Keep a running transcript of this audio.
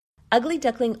Ugly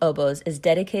Duckling Oboes is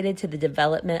dedicated to the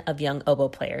development of young oboe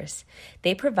players.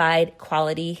 They provide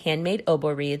quality handmade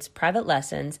oboe reeds, private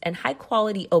lessons, and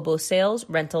high-quality oboe sales,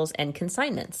 rentals, and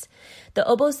consignments. The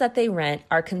oboes that they rent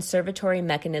are conservatory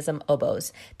mechanism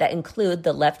oboes that include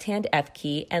the left-hand F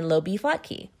key and low B flat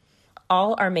key.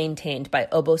 All are maintained by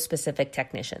oboe-specific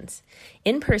technicians.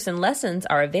 In-person lessons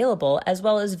are available, as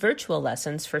well as virtual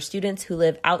lessons for students who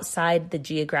live outside the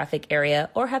geographic area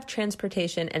or have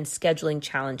transportation and scheduling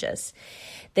challenges.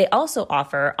 They also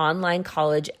offer online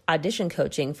college audition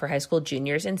coaching for high school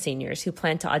juniors and seniors who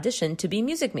plan to audition to be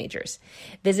music majors.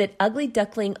 Visit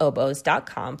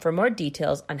uglyducklingoboes.com for more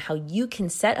details on how you can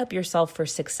set up yourself for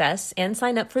success and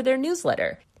sign up for their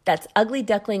newsletter. That's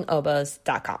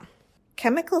uglyducklingoboes.com.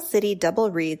 Chemical City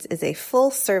Double Reeds is a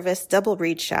full-service double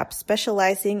reed shop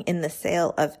specializing in the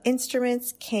sale of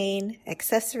instruments, cane,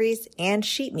 accessories, and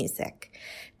sheet music.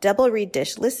 Double Reed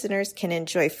Dish listeners can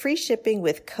enjoy free shipping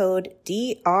with code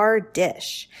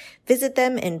DRDISH. Visit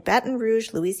them in Baton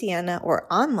Rouge, Louisiana, or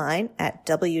online at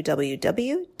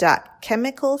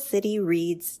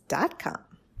www.chemicalcityreeds.com.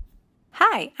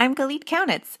 Hi, I'm Galit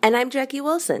Kaunitz. And I'm Jackie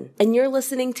Wilson, and you're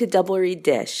listening to Double Reed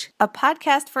Dish, a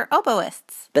podcast for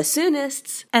oboists,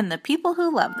 bassoonists, and the people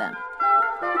who love them.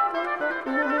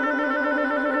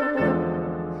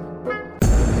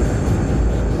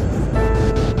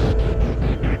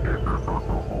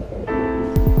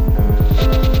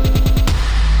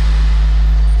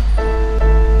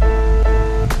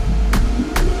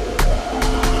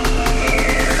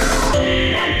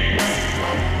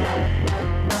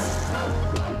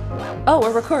 Oh,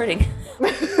 we're recording.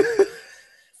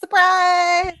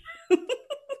 Surprise!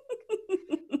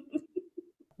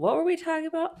 What were we talking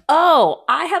about? Oh,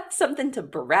 I have something to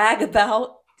brag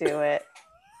about. Do it.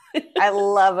 I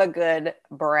love a good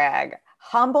brag.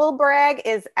 Humble brag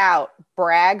is out.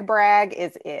 Brag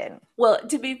is in. Well,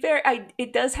 to be fair,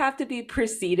 it does have to be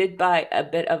preceded by a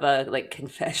bit of a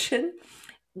confession,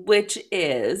 which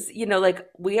is,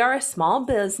 we are a small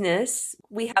business.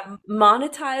 We have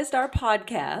monetized our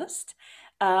podcast.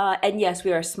 And yes,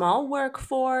 we are a small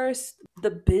workforce. The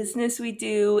business we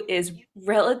do is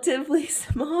relatively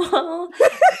small,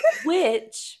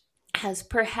 which has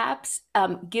perhaps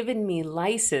given me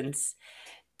license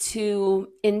to,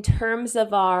 in terms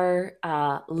of our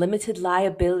limited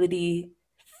liability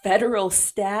federal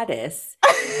status,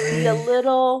 be a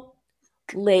little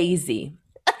lazy.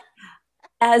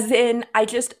 As in, I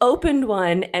just opened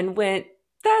one and went,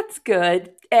 that's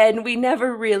good. And we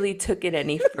never really took it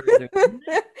any further.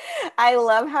 I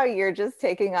love how you're just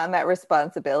taking on that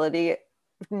responsibility,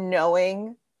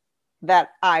 knowing that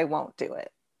I won't do it.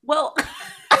 Well,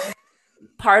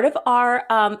 part of our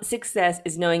success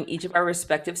is knowing each of our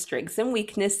respective strengths and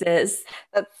weaknesses.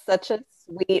 That's such a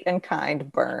sweet and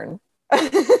kind burn.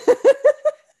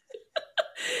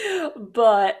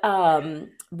 But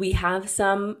we have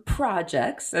some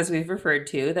projects, as we've referred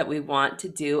to, that we want to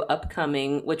do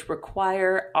upcoming, which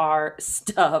require our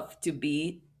stuff to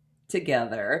be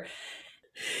together.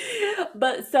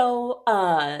 But so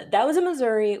that was in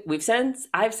Missouri.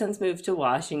 I've since moved to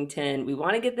Washington. We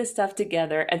want to get this stuff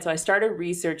together. And so I started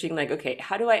researching okay,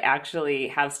 how do I actually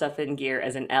have stuff in gear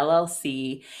as an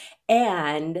LLC?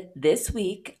 And this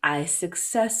week, I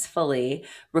successfully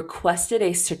requested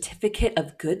a certificate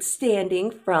of good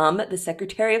standing from the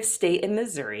Secretary of State in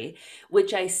Missouri,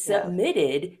 which I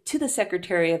submitted to the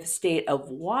Secretary of State of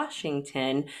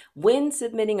Washington when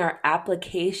submitting our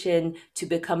application to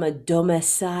become a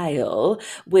domicile,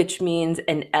 which means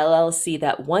an LLC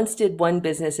that once did one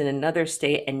business in another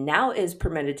state and now is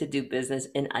permitted to do business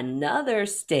in another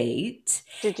state.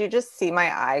 Did you just see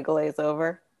my eye glaze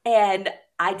over? And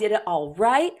I did it all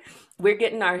right. We're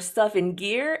getting our stuff in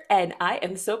gear, and I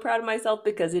am so proud of myself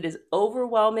because it is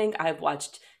overwhelming. I've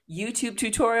watched YouTube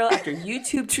tutorial after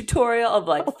YouTube tutorial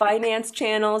of finance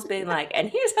channels being and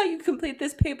here's how you complete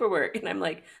this paperwork. And I'm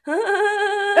like,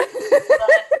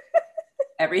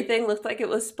 everything looked like it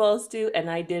was supposed to, and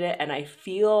I did it. And I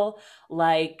feel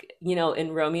like,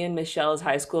 in Romeo and Michelle's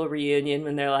high school reunion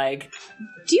when they're like,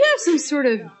 do you have some sort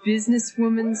of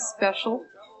businesswoman special?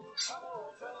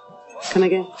 Come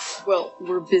again? Well,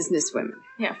 we're businesswomen.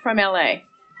 Yeah, from LA.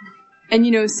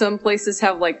 And some places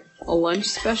have a lunch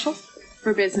special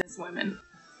For businesswomen.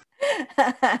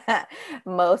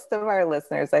 Most of our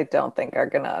listeners, I don't think, are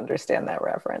going to understand that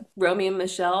reference. Romeo and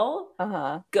Michelle,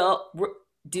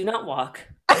 do not walk,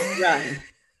 run.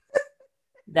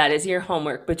 That is your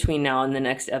homework between now and the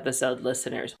next episode,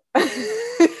 listeners.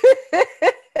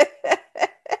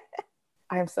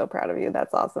 I'm so proud of you.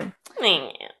 That's awesome.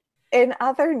 In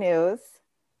other news,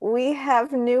 we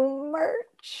have new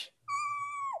merch.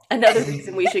 Another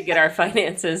reason we should get our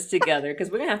finances together because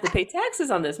we're going to have to pay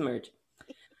taxes on this merch.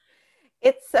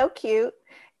 It's so cute.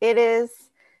 It is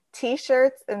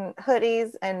t-shirts and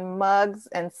hoodies and mugs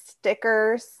and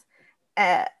stickers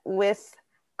with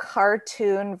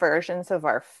cartoon versions of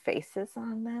our faces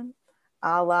on them,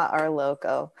 a la our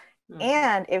logo. Mm-hmm.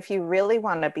 And if you really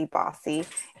want to be bossy,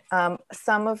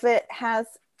 some of it has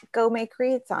Go Make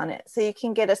Reads on it. So you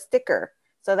can get a sticker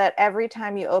so that every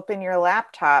time you open your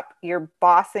laptop, you're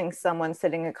bossing someone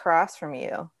sitting across from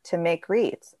you to make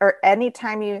reads. Or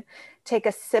anytime you take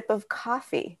a sip of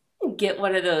coffee. Get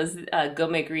one of those Go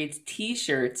Make Reads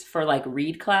t-shirts for like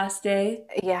read class day.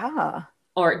 Yeah.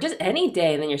 Or just any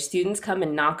day. And then your students come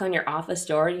and knock on your office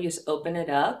door and you just open it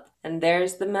up and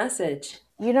there's the message.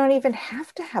 You don't even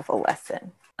have to have a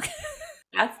lesson.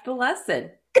 That's the lesson.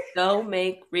 Go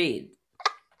Make Read.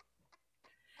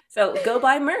 So go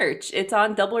buy merch. It's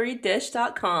on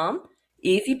doublereaddish.com.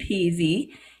 Easy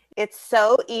peasy. It's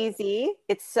so easy.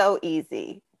 It's so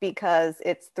easy because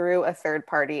it's through a third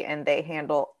party and they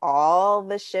handle all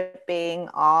the shipping,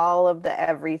 all of the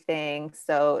everything.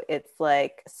 So it's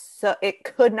like, so it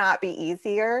could not be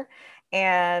easier.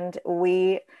 And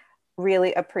we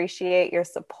really appreciate your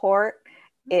support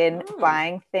in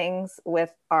buying things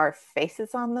with our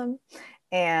faces on them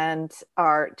and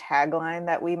our tagline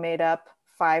that we made up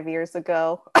 5 years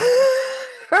ago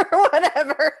or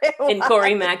whatever it was. In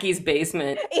Corey Mackey's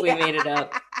basement. We made it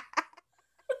up.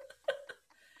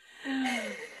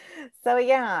 So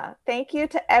yeah, thank you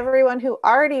to everyone who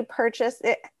already purchased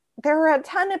it. There were a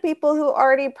ton of people who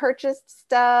already purchased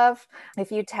stuff.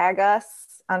 If you tag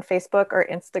us on Facebook or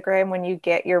Instagram when you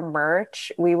get your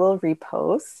merch, we will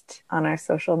repost on our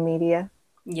social media.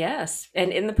 Yes.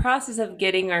 And in the process of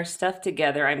getting our stuff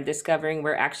together, I'm discovering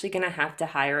we're actually going to have to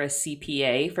hire a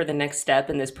CPA for the next step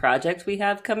in this project we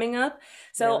have coming up.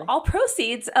 So really? All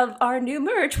proceeds of our new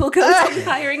merch will go to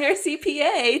hiring our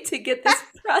CPA to get this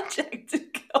project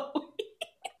going.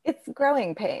 It's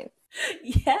growing pains.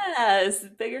 Yes.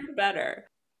 Bigger and better.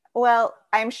 Well,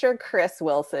 I'm sure Chris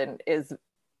Wilson is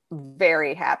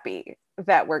very happy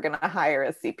that we're going to hire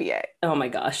a CPA. Oh my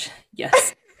gosh.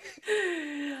 Yes.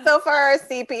 So far, our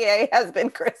CPA has been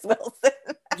Chris Wilson.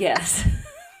 Yes.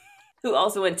 Who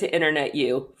also went to Internet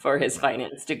U for his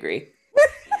finance degree.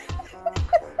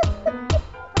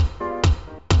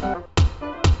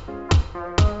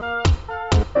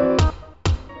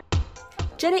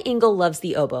 Jenna Engel loves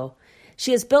the oboe.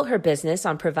 She has built her business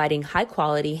on providing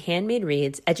high-quality, handmade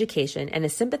reads, education, and a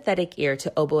sympathetic ear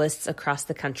to oboists across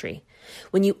the country.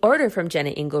 When you order from Jenna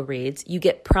Engel Reads, you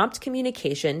get prompt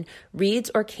communication,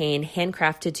 reeds or cane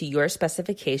handcrafted to your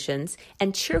specifications,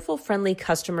 and cheerful, friendly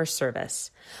customer service.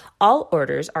 All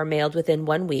orders are mailed within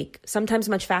 1 week, sometimes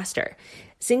much faster.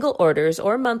 Single orders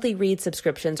or monthly read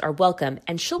subscriptions are welcome,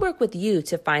 and she'll work with you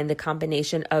to find the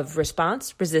combination of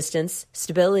response, resistance,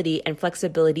 stability, and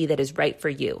flexibility that is right for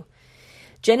you.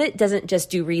 Jenna doesn't just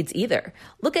do reads either.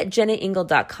 Look at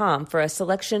jennaengel.com for a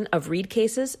selection of read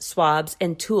cases, swabs,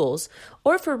 and tools,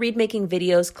 or for read-making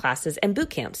videos, classes, and boot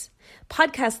camps.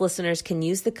 Podcast listeners can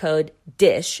use the code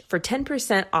DISH for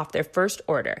 10% off their first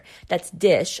order. That's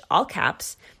DISH, all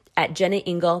caps, at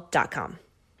jennaengel.com.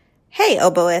 Hey,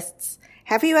 oboists!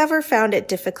 Have you ever found it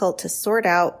difficult to sort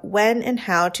out when and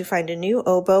how to find a new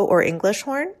oboe or English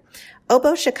horn?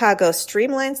 Oboe Chicago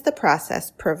streamlines the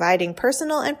process, providing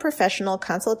personal and professional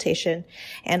consultation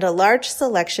and a large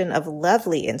selection of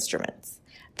lovely instruments.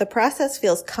 The process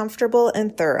feels comfortable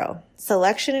and thorough.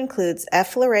 Selection includes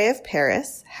F. Fleuret of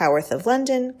Paris, Howarth of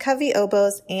London, Covey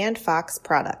oboes, and Fox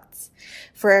products.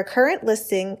 For a current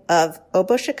listing of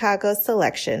Oboe Chicago's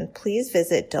selection, please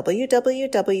visit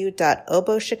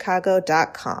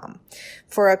www.oboechicago.com.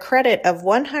 For a credit of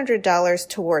 $100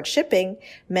 toward shipping,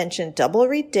 mention Double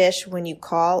Read Dish when you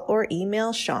call or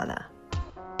email Shauna.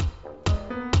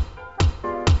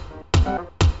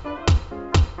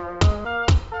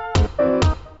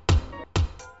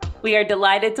 We are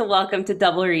delighted to welcome to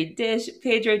Double Read Dish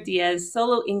Pedro Diaz,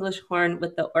 solo English horn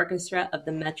with the orchestra of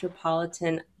the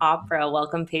Metropolitan Opera.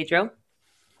 Welcome, Pedro.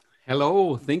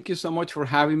 Hello. Thank you so much for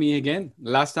having me again.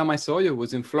 Last time I saw you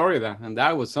was in Florida, and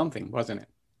that was something, wasn't it?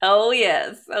 Oh,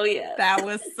 yes. Oh, yes. That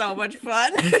was so much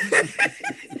fun.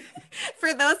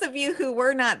 For those of you who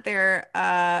were not there,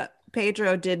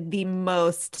 Pedro did the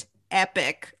most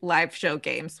epic live show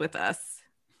games with us.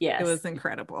 Yes. It was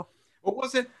incredible. What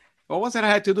was it? What was it I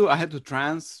had to do? I had to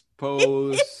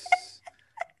transpose.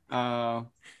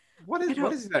 What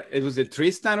is that? It was a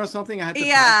Tristan or something. I had to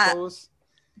transpose.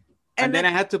 And then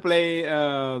I had to play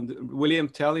William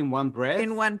Tell in one breath.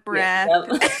 In one breath.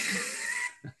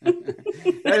 Yeah.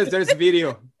 There's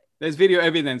video. There's video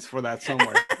evidence for that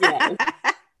somewhere. Yes.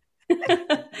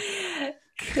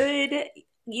 Could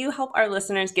you help our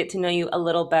listeners get to know you a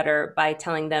little better by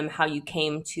telling them how you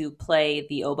came to play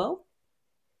the oboe?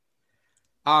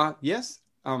 Yes.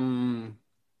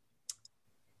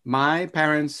 My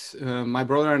parents, my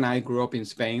brother and I grew up in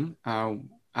Spain.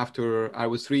 After I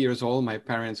was 3 years old, my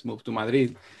parents moved to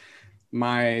Madrid.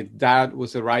 My dad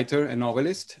was a writer, a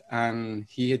novelist, and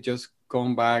he had just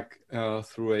gone back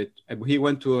through it. He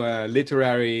went to a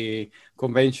literary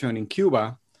convention in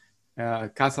Cuba.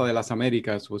 Casa de las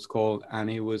Americas was called, and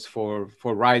it was for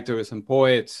writers and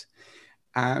poets.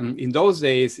 And in those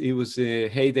days, it was the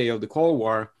heyday of the Cold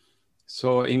War.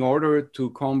 So in order to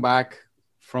come back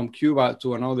from Cuba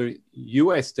to another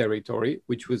U.S. territory,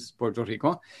 which was Puerto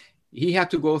Rico, he had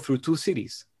to go through 2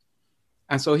 cities.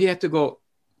 And so he had to go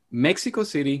Mexico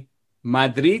City,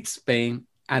 Madrid, Spain,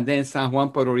 and then San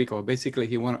Juan, Puerto Rico. Basically,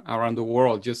 he went around the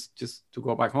world just to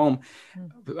go back home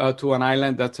to an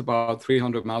island that's about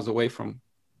 300 miles away from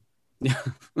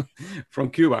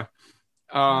Cuba.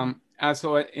 And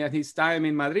so at his time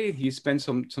in Madrid, he spent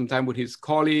some time with his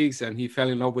colleagues, and he fell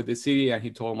in love with the city. And he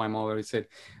told my mother, he said,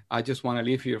 I just want to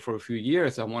live here for a few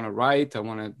years. I want to write. I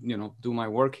want to, do my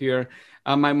work here.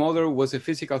 My mother was a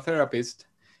physical therapist.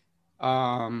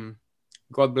 God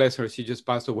bless her. She just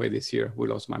passed away this year. We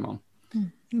lost my mom.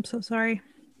 I'm so sorry.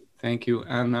 Thank you.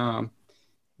 And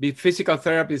the physical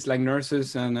therapists, like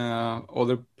nurses and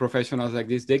other professionals like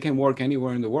this, they can work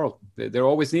anywhere in the world. They're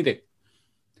always needed.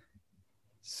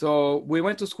 So we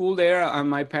went to school there, and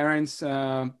my parents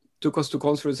took us to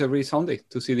concerts every Sunday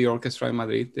to see the orchestra in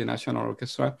Madrid, the National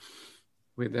Orchestra,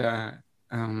 with,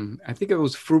 I think it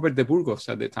was Frubert de Burgos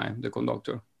at the time, the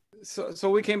conductor. So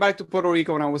we came back to Puerto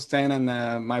Rico when I was 10,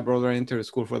 and my brother entered a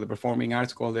school for the performing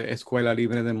arts called the Escuela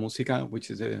Libre de Música, which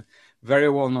is a very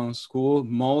well-known school.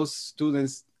 Most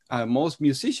students, most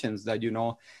musicians that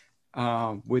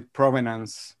with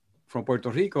provenance from Puerto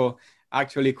Rico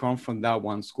actually come from that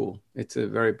one school. It's a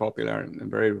very popular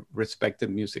and very respected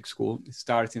music school. It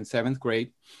starts in 7th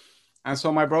grade. And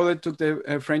so my brother took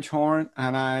the French horn,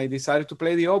 and I decided to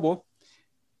play the oboe.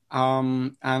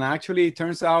 And actually, it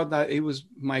turns out that it was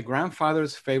my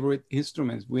grandfather's favorite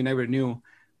instrument. We never knew,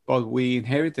 but we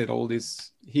inherited all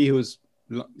this. He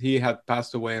had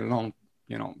passed away long,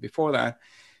 before that,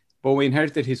 but we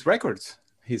inherited his records,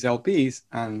 his LPs,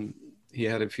 and he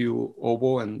had a few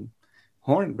oboe and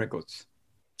horn records.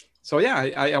 So yeah,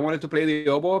 I wanted to play the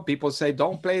oboe. People say,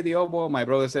 don't play the oboe. My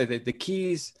brother said that the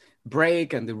keys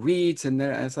break and the reeds, and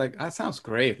it's like, that sounds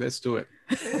great. Let's do it.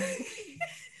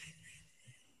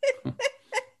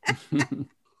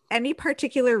 Any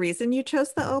particular reason you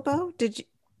chose the oboe? Did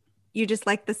you just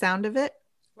like the sound of it?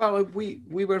 Well, we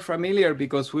were familiar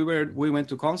because we went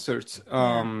to concerts.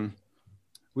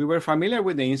 We were familiar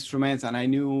with the instruments, and I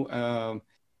knew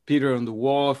Peter and the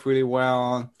Wolf really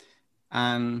well.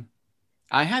 And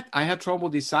I had trouble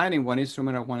deciding what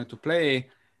instrument I wanted to play,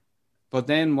 but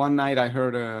then one night I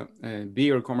heard a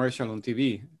beer commercial on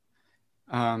TV.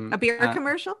 A beer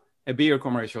commercial? A beer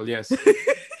commercial, yes.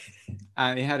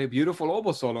 And it had a beautiful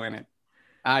oboe solo in it.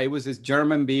 It was this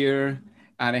German beer,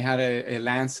 and it had a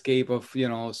landscape of,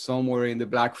 somewhere in the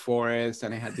Black Forest,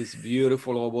 and it had this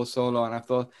beautiful oboe solo. And I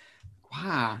thought,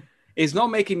 wow, it's not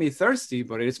making me thirsty,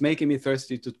 but it's making me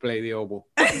thirsty to play the oboe.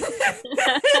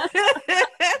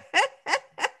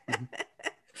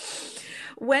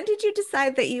 When did you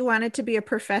decide that you wanted to be a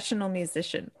professional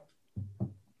musician?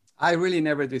 I really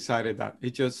never decided that.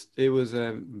 It was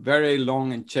a very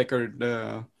long and checkered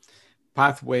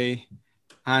pathway.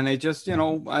 And I just,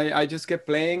 I just kept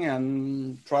playing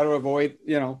and try to avoid,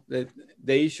 the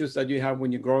issues that you have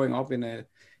when you're growing up in a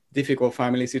difficult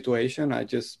family situation. I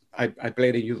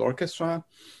played in youth orchestra.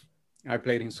 I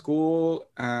played in school.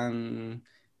 And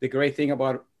the great thing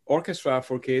about orchestra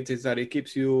for kids is that it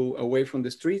keeps you away from the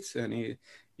streets, and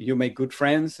you make good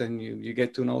friends, and you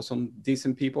get to know some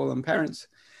decent people and parents.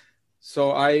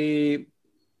 So I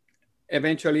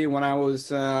eventually, when I was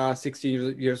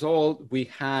 16 years old, we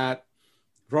had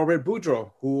Robert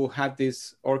Boudreau, who had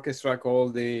this orchestra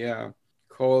called the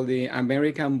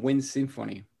American Wind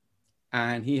Symphony,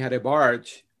 and he had a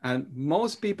barge. And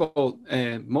most people,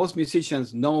 most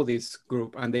musicians know this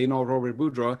group, and they know Robert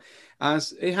Boudreau,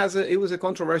 as it was a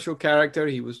controversial character.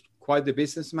 He was quite the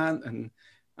businessman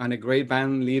and a great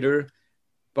band leader.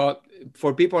 But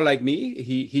for people like me,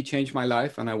 he changed my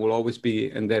life, and I will always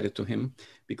be indebted to him,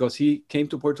 because he came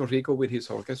to Puerto Rico with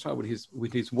his orchestra,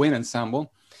 with his wind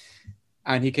ensemble,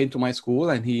 and he came to my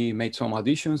school, and he made some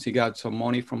auditions. He got some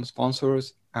money from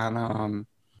sponsors, and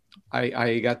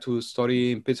I got to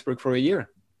study in Pittsburgh for a year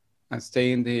and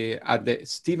stay at the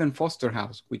Stephen Foster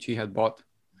House, which he had bought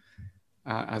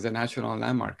as a national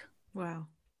landmark. Wow.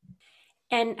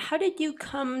 And how did you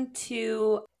come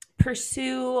to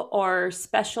pursue or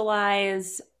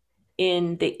specialize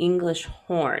in the English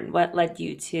horn? What led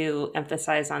you to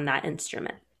emphasize on that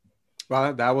instrument?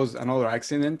 Well, that was another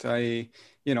accident.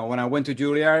 When I went to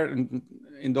Juilliard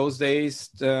in those days,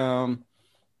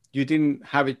 you didn't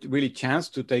have a really chance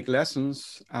to take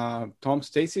lessons. Tom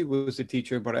Stacy was the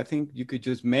teacher, but I think you could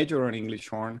just major on English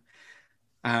horn.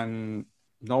 And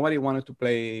nobody wanted to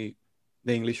play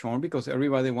the English horn because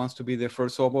everybody wants to be the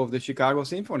first oboe of the Chicago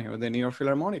Symphony or the New York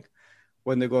Philharmonic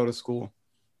when they go to school.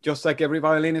 Just like every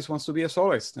violinist wants to be a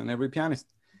soloist and every pianist.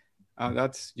 You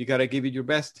got to give it your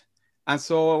best. And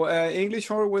so English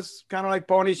horn was kind of like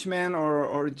punishment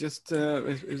or just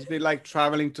it's a bit like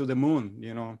traveling to the moon,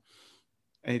 you know.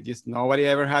 It just nobody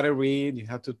ever had a reed. You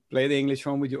had to play the English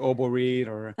horn with your oboe reed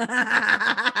or.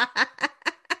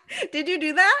 Did you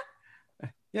do that?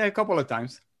 Yeah, a couple of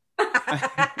times.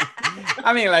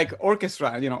 I mean, like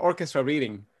orchestra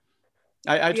reading.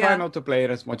 I try not to play it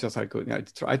as much as I could.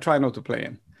 I try not to play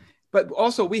it. But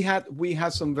also we had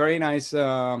some very nice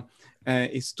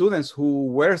students who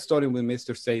were studying with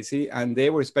Mr. Stacy, and they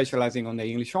were specializing on the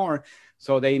English horn,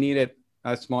 so they needed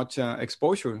as much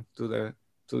exposure to the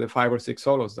 5 or 6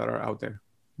 solos that are out there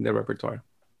in the repertoire.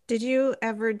 Did you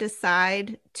ever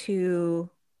decide to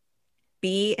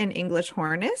be an English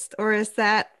hornist, or is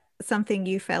that something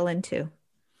you fell into?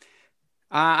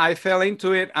 I fell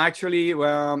into it actually.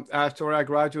 Well, after I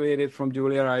graduated from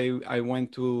Juilliard, I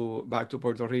went back to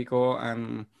Puerto Rico,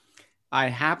 and I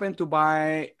happened to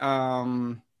buy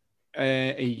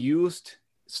a used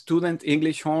student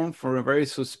English horn for a very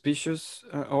suspicious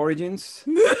origins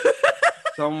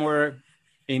somewhere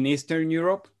in Eastern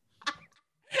Europe.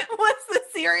 What's the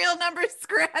serial number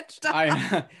scratched off?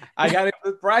 I got a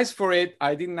good price for it.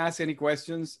 I didn't ask any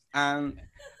questions, and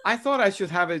I thought I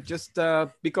should have it just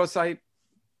because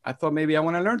I thought maybe I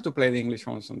want to learn to play the English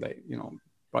horn someday, you know.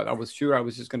 But I was sure I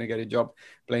was just going to get a job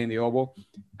playing the oboe,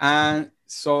 and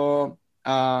so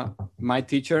my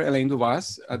teacher Elaine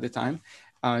Duvas at the time,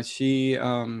 she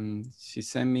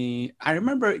sent me. I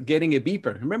remember getting a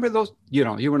beeper. Remember those? You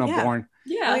know, you were not born.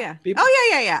 Yeah. Oh yeah. People,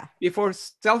 Yeah. Before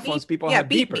cell phones, people had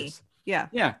beepers. Me. Yeah.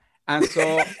 Yeah. And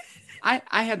so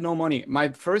I had no money. My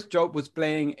first job was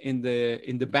playing in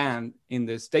the band, in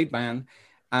the state band.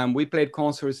 And we played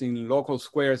concerts in local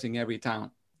squares in every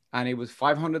town. And it was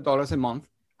 $500 a month.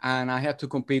 And I had to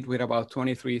compete with about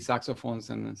 23 saxophones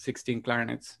and 16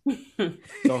 clarinets.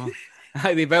 So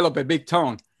I developed a big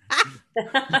tone.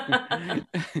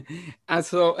 And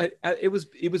so it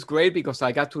was great because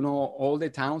I got to know all the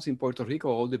towns in Puerto Rico,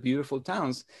 all the beautiful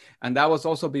towns. And that was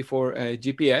also before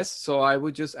GPS. So I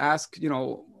would just ask, you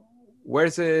know,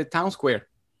 where's the town square?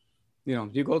 You know,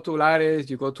 you go to Lares,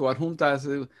 you go to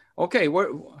Adjuntas. Okay,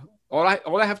 all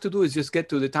I have to do is just get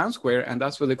to the town square, and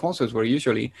that's where the concerts were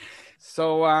usually.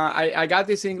 So I got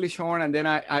this English horn, and then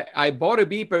I bought a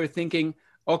beeper thinking,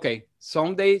 okay,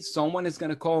 someday someone is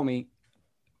going to call me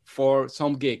for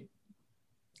some gig.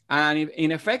 And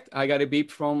in effect, I got a beep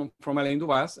from Elaine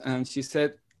Duvas, and she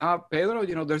said, Pedro,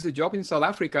 you know, there's a job in South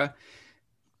Africa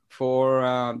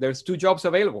there's 2 jobs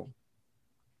available.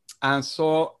 And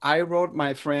so I wrote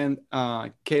my friend,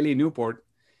 Kaylee Newport,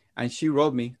 and she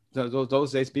wrote me.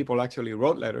 Those days, people actually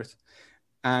wrote letters.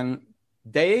 And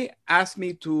they asked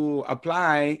me to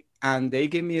apply, and they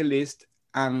gave me a list,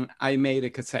 and I made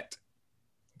a cassette.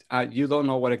 You don't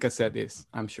know what a cassette is,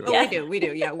 I'm sure. Oh, we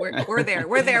do. Yeah, we're there.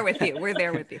 We're there with you. We're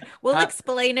there with you. We'll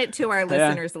explain it to our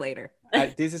listeners later.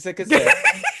 This is a cassette.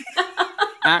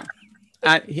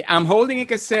 I'm holding a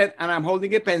cassette and I'm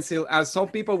holding a pencil, and some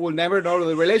people will never know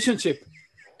the relationship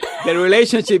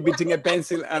between a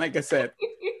pencil and a cassette.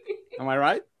 Am I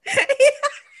right?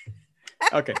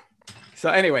 Okay. So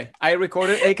anyway, I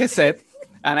recorded a cassette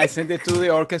and I sent it to the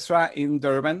orchestra in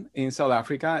Durban, in South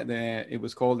Africa. It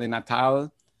was called the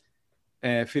Natal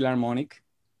Philharmonic.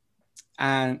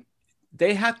 And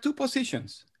they had 2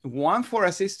 positions, one for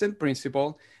assistant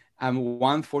principal and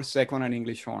one for second and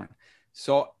English horn.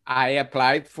 So I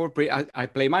applied for I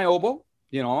play my oboe,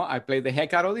 you know, I played the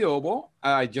heck out of the oboe.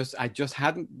 I just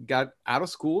hadn't got out of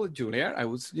school at Juilliard. I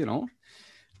was, you know,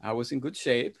 I was in good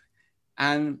shape.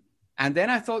 And then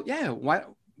I thought, yeah,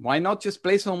 why not just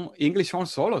play some English horn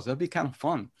solos? That'd be kind of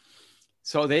fun.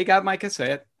 So they got my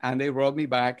cassette and they wrote me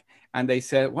back and they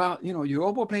said, well, you know, your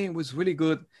oboe playing was really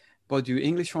good, but your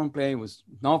English horn playing was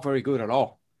not very good at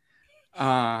all.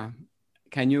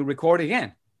 Can you record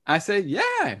again? I said,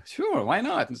 yeah, sure, why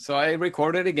not? And so I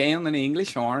recorded again on the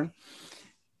English horn.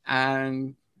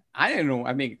 And I didn't know.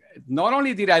 I mean, not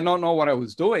only did I not know what I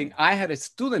was doing, I had a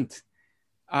student,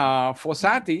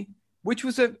 Fossati, which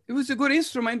was a good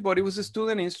instrument, but it was a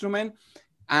student instrument.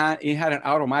 and it had an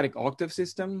automatic octave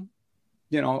system,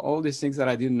 all these things that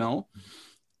I didn't know.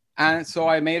 And so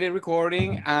I made a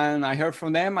recording, and I heard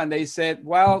from them, and they said,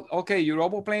 well, okay, your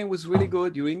oboe playing was really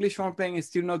good. Your English horn playing is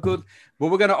still not good,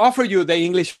 but we're going to offer you the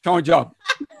English horn job.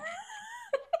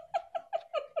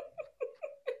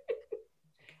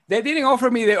 They didn't offer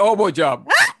me the oboe job.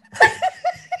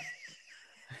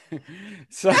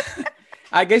 So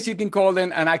I guess you can call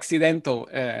them an accidental,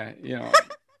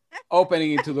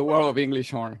 opening into the world of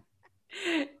English horn.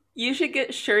 You should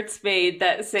get shirts made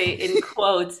that say in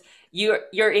quotes,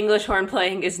 your English horn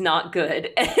playing is not good.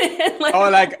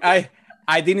 I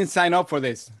didn't sign up for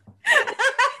this.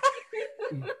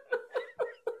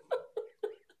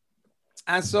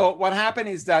 And so what happened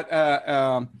is that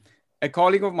a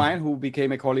colleague of mine who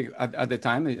became a colleague at the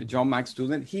time, a John Mack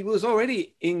student, he was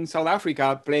already in South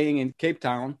Africa playing in Cape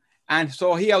Town. And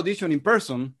so he auditioned in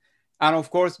person. And of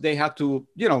course they had to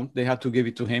give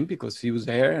it to him because he was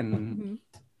there. And,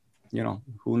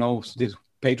 who knows this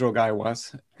Pedro guy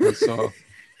was. And so,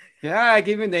 yeah, I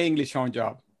give him the English horn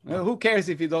job. Well, who cares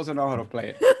if he doesn't know how to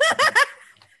play it?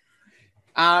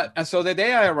 And so the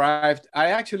day I arrived,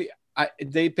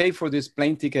 they paid for this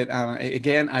plane ticket.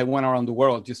 Again, I went around the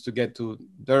world just to get to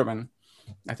Durban.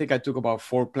 I think I took about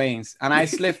 4 planes, and I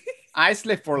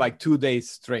slept for like 2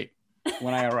 days straight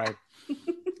when I arrived.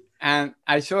 And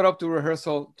I showed up to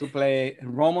rehearsal to play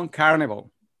Roman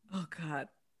Carnival. Oh God.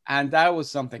 And that was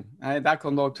something. That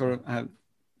conductor,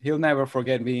 he'll never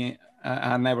forget me.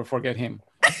 I'll never forget him.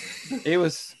 It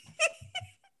was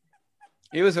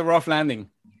a rough landing.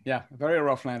 Yeah, very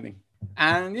rough landing.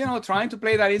 And, trying to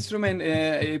play that instrument,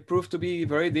 it proved to be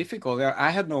very difficult. I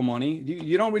had no money.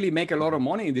 You don't really make a lot of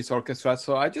money in this orchestra.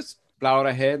 So I just plowed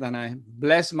ahead, and I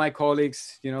blessed my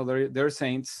colleagues. They're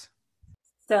saints.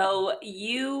 So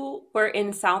you were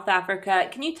in South Africa.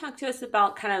 Can you talk to us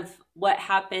about kind of what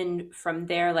happened from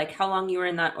there? Like how long you were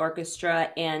in that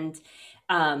orchestra, and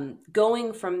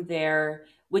going from there,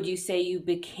 would you say you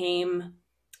became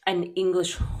an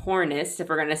English hornist, if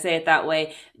we're going to say it that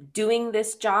way, doing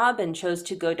this job and chose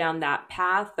to go down that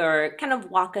path, or kind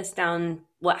of walk us down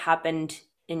what happened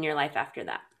in your life after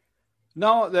that?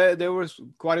 No, there was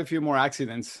quite a few more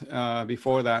accidents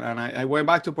before that. And I went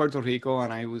back to Puerto Rico,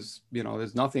 and I was,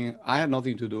 I had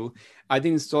nothing to do. I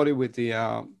didn't study with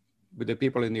the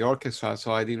people in the orchestra,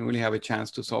 so I didn't really have a chance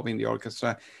to sub in the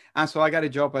orchestra. And so I got a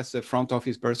job as a front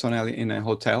office personnel in a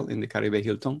hotel, in the Caribe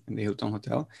Hilton, in the Hilton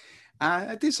Hotel.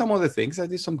 I did some other things. I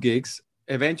did some gigs.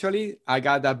 Eventually, I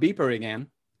got that beeper again,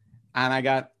 and I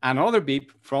got another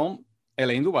beep from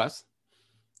Elaine Dubas.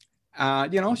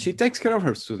 She takes care of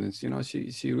her students.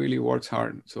 She really works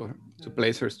hard to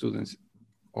place her students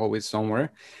always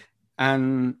somewhere.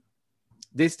 And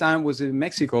this time was in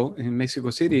Mexico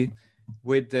City,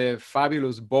 with the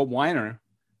fabulous Bob Weiner.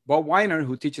 Bob Weiner,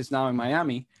 who teaches now in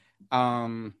Miami.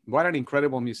 What an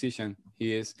incredible musician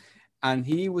he is. And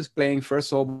he was playing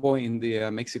first oboe in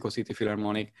the Mexico City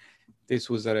Philharmonic.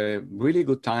 This was at a really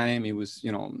good time. It was,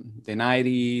 the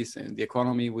 90s, and the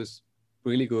economy was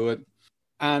really good.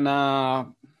 And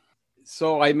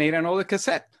so I made another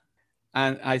cassette,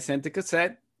 and I sent the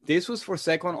cassette. This was for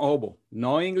second oboe,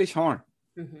 no English horn.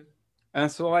 Mm-hmm.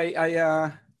 And so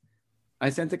I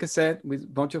sent the cassette with a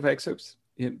bunch of excerpts.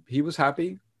 He was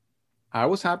happy. I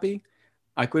was happy.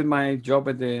 I quit my job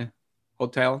at the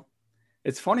hotel.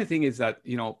 It's funny thing is that,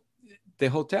 the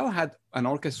hotel had an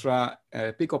orchestra,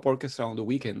 a pickup orchestra on the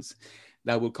weekends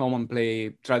that would come and play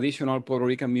traditional Puerto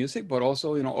Rican music, but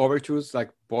also, overtures like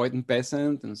Poet and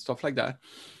Peasant and stuff like that.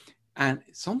 And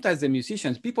sometimes the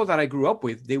musicians, people that I grew up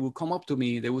with, they would come up to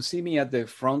me, they would see me at the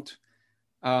front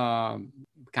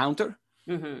counter,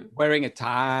 mm-hmm. wearing a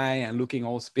tie and looking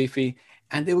all spiffy.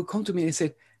 And they would come to me and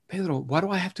say, Pedro, what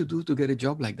do I have to do to get a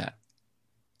job like that?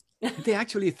 They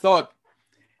actually thought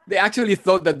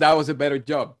that was a better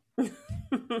job.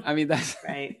 I mean, that's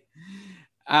right.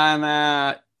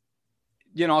 And,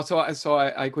 so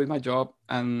I quit my job,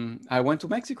 and I went to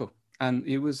Mexico. And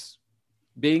it was,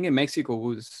 being in Mexico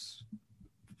was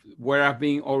where I've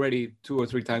been already 2 or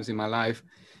 3 times in my life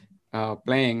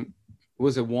playing. It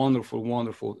was a wonderful,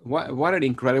 what an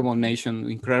incredible nation,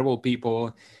 incredible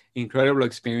people, incredible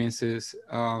experiences.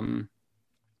 And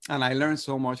I learned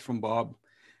so much from Bob.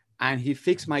 And he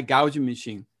fixed my gouging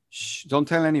machine. Shh, don't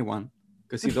tell anyone,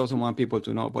 because he doesn't want people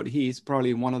to know. But he is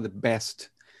probably one of the best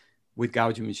with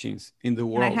gouging machines in the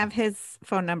world. Can I have his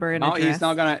phone number and no, address?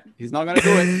 He's not gonna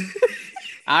do it.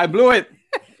 I blew it.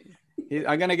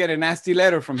 I'm gonna get a nasty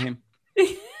letter from him.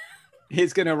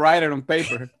 He's gonna write it on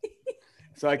paper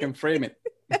so I can frame it.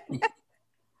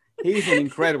 He's an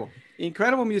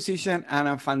incredible musician and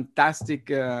a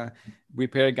fantastic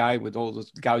repair guy with all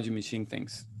those gouging machine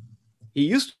things. He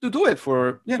used to do it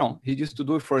for, he used to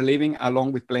do it for a living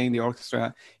along with playing the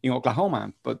orchestra in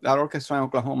Oklahoma. But that orchestra in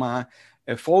Oklahoma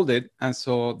folded. And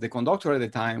so the conductor at the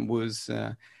time was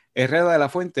Herrera de la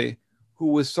Fuente, who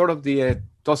was sort of the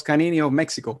Toscanini of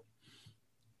Mexico.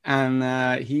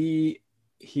 And he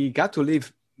got to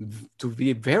live to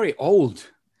be very old.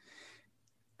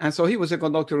 And so he was a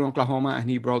conductor in Oklahoma, and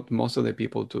he brought most of the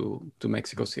people to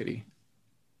Mexico City,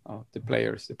 the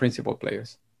players, the principal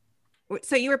players.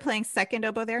 So you were playing second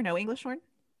oboe there, no English horn?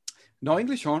 No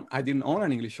English horn. I didn't own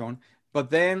an English horn. But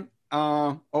then,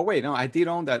 I did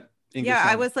own that English horn.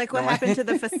 I was like, what happened to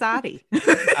the Fasati?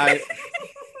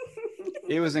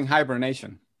 It was in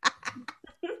hibernation.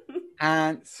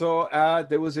 And so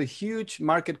there was a huge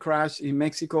market crash in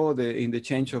Mexico in the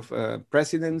change of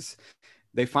presidents.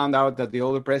 They found out that the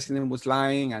older president was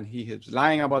lying, and he was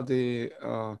lying about the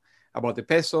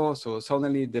peso. So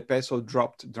suddenly the peso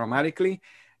dropped dramatically.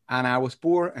 And I was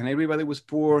poor, and everybody was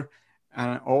poor,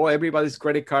 and everybody's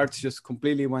credit cards just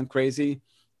completely went crazy,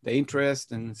 the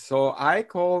interest. And so I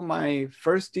called my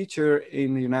first teacher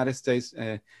in the United States,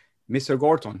 Mr.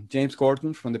 Gorton, James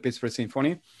Gorton from the Pittsburgh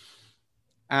Symphony.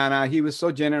 And he was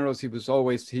so generous. He was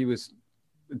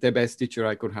the best teacher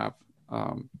I could have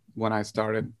when I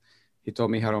started. He taught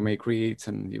me how to make reeds,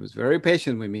 and he was very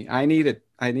patient with me. I needed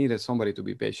somebody to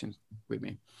be patient with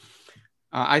me.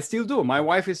 I still do. My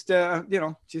wife is,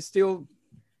 she's still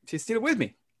with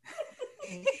me.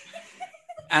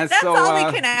 And that's so, all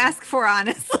we can ask for,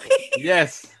 honestly.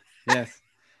 Yes.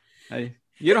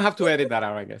 You don't have to edit that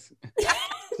out, I guess.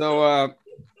 So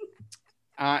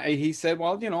he said,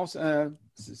 well,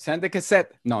 send the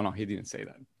cassette. No, he didn't say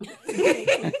that.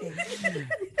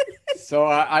 So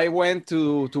I went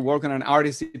to work on an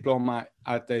artist diploma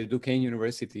at the Duquesne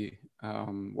University,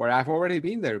 where I've already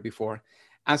been there before.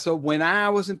 And so when I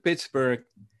was in Pittsburgh,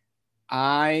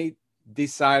 I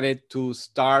decided to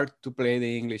start to play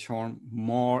the English horn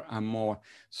more and more.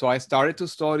 So I started to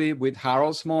study with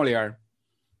Harold Smoliar,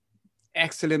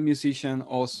 excellent musician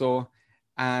also.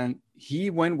 And he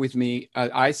went with me.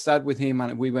 I sat with him,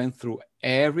 and we went through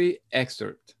every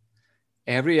excerpt.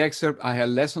 I had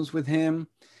lessons with him,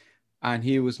 and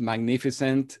he was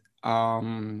magnificent.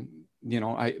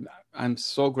 I'm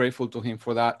so grateful to him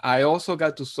for that. I also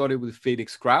got to study with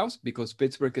Felix Krause, because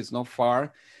Pittsburgh is not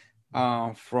far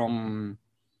from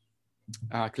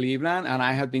Cleveland. And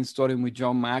I had been studying with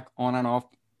John Mack on and off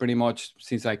pretty much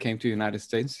since I came to the United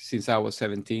States, since I was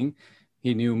 17.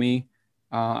 He knew me.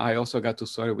 I also got to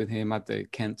study with him at the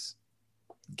Kent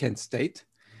State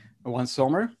one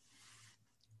summer.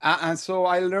 And so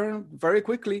I learned very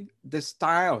quickly the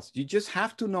styles. You just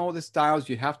have to know the styles.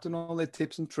 You have to know the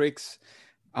tips and tricks.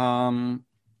 And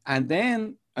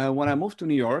then when I moved to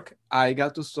New York, I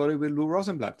got to study with Lou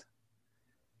Rosenblatt.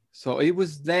 So it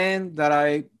was then that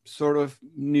I sort of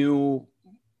knew,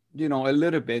 a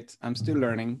little bit. I'm still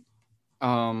learning.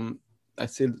 I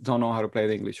still don't know how to play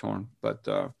the English horn, but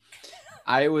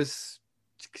I was,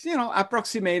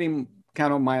 approximating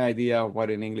kind of my idea of what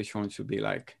an English horn should be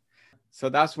like. So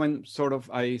that's when sort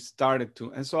of I started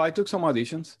to, and so I took some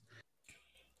auditions.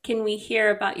 Can we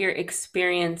hear about your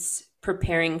experience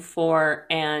preparing for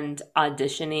and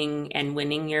auditioning and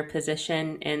winning your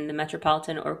position in the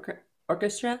Metropolitan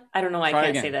Orchestra? I don't know why I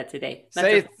can't say that today.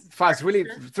 Say it fast, really,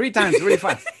 3 times, really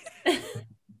fast.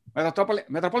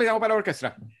 Metropolitan Opera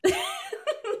Orchestra.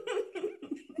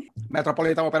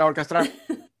 Metropolitan Opera Orchestra.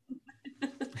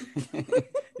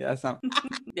 Yes. Thank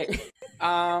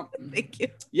you.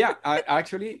 Yeah, I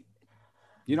actually,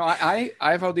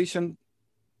 I've auditioned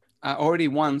already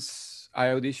once. I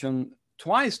auditioned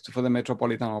twice for the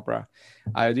Metropolitan Opera.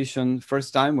 I auditioned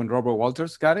first time when Robert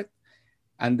Walters got it.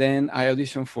 And then I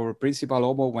auditioned for principal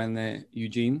oboe when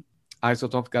Eugene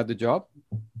Isotov got the job.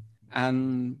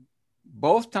 And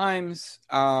both times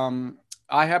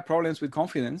I had problems with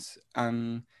confidence,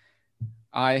 and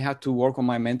I had to work on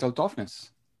my mental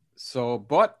toughness. So,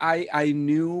 but I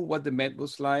knew what the Met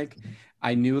was like.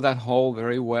 I knew that hall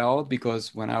very well,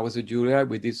 because when I was at Juilliard,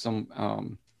 we did some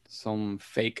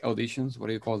fake auditions. What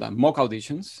do you call that? Mock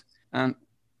auditions. And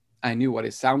I knew what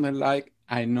it sounded like.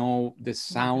 I know the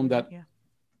sound that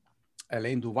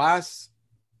Alain Duvas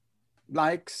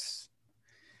likes.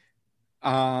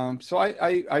 So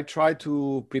I tried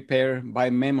to prepare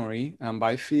by memory and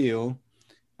by feel.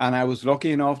 And I was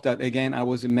lucky enough that, again, I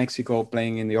was in Mexico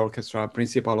playing in the orchestra,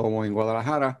 Principal Oboe in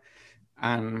Guadalajara.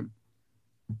 And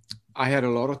I had a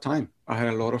lot of time. I had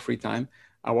a lot of free time.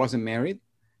 I wasn't married.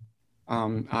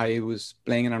 I was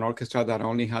playing in an orchestra that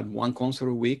only had 1 concert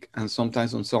a week, and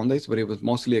sometimes on Sundays, but it was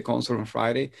mostly a concert on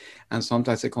Friday, and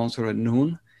sometimes a concert at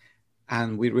noon.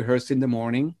 and we rehearsed in the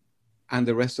morning, and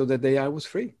the rest of the day I was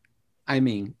free. I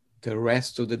mean, the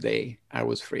rest of the day I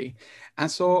was free.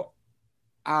 And so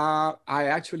I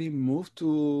actually moved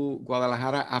to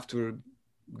Guadalajara after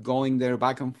going there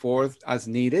back and forth as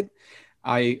needed.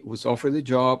 I was offered the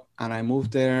job, and I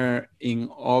moved there in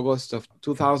August of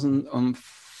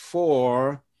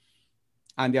 2004,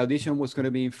 and the audition was going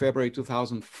to be in February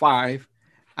 2005.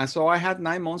 And so I had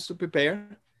 9 months to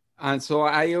prepare. And so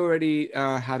I already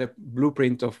had a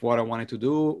blueprint of what I wanted to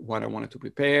do, what I wanted to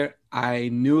prepare. I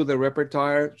knew the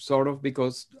repertoire sort of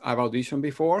because I've auditioned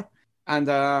before. And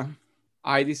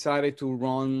I decided to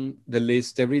run the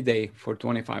list every day for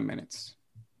 25 minutes.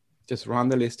 Just run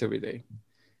the list every day.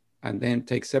 And then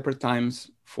take separate times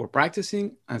for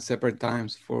practicing and separate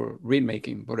times for read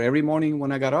making. But every morning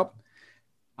when I got up,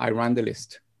 I ran the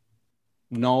list.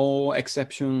 No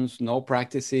exceptions, no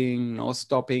practicing, no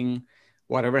stopping.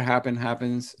 Whatever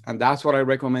happens. And that's what I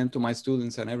recommend to my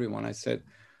students and everyone. I said,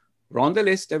 run the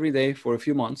list every day for a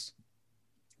few months.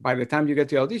 By the time you get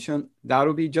to audition,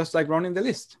 that'll be just like running the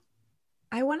list.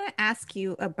 I want to ask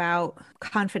you about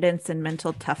confidence and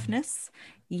mental toughness.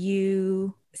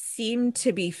 You seem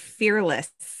to be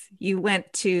fearless. You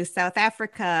went to South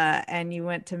Africa, and you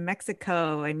went to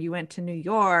Mexico, and you went to New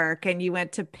York, and you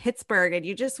went to Pittsburgh, and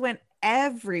you just went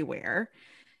everywhere.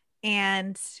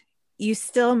 And you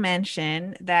still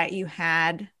mention that you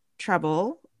had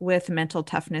trouble with mental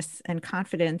toughness and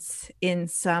confidence in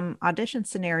some audition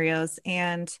scenarios.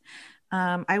 And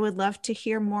I would love to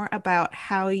hear more about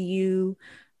how you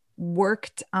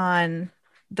worked on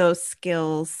those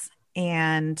skills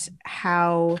and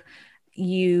how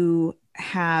you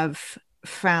have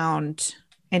found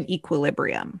an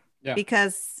equilibrium. Yeah.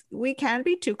 Because we can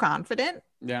be too confident,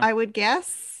 Yeah. I would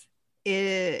guess,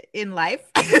 in life.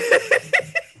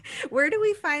 Where do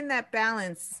we find that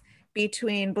balance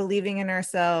between believing in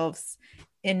ourselves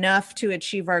enough to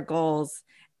achieve our goals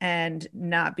and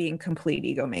not being complete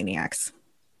egomaniacs?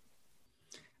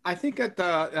 I think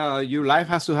that your life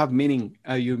has to have meaning.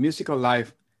 Your musical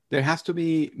life, there has to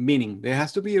be meaning. There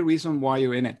has to be a reason why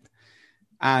you're in it.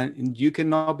 And you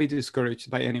cannot be discouraged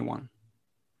by anyone.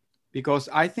 Because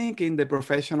I think in the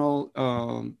professional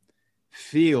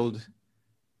field,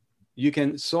 you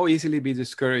can so easily be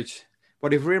discouraged.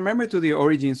 But if we remember to the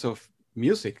origins of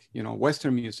music,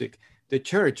 Western music, the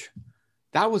church,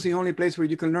 that was the only place where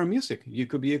you can learn music. You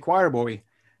could be a choir boy.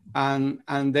 And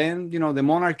then, the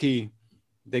monarchy,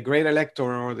 the great elector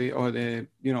or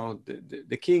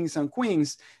the kings and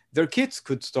queens, their kids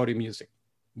could study music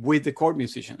with the court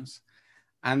musicians.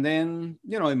 And then,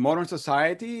 in modern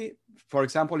society, for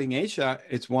example, in Asia,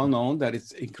 it's well known that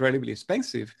it's incredibly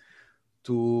expensive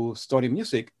to study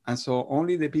music. And so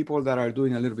only the people that are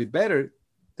doing a little bit better,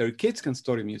 their kids can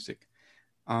study music.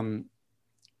 And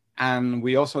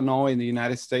we also know in the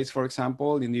United States, for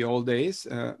example, in the old days,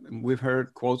 we've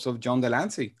heard quotes of John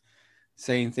Delancey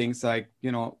saying things like,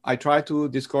 I try to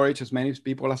discourage as many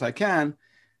people as I can,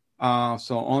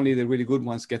 so only the really good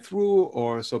ones get through,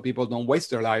 or so people don't waste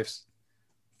their lives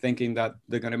thinking that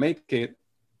they're going to make it.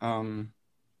 I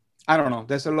don't know.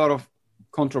 There's a lot of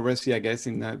controversy, I guess,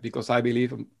 in that, because I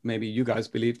believe, maybe you guys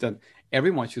believe, that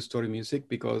everyone should study music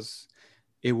because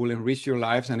it will enrich your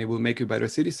lives and it will make you better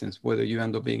citizens, whether you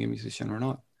end up being a musician or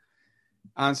not.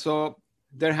 And so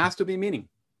there has to be meaning.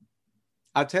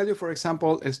 I'll tell you, for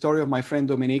example, a story of my friend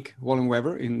Dominique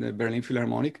Wollenweber in the Berlin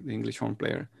Philharmonic, the English horn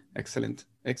player. Excellent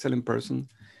person,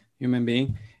 human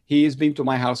being. He has been to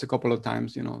my house a couple of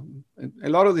times. A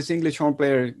lot of these English horn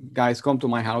player guys come to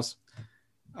my house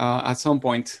at some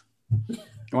point.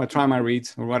 I try my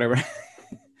reeds or whatever.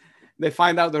 They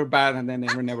find out they're bad and then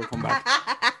they never come back.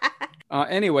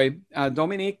 Anyway,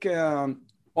 Dominique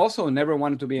also never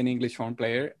wanted to be an English horn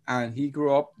player, and he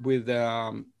grew up with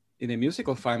in a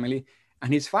musical family,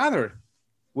 and his father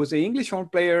was an English horn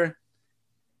player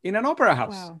in an opera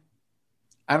house. Wow.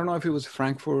 I don't know if it was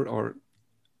Frankfurt or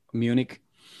Munich.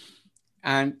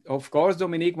 And of course,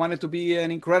 Dominique wanted to be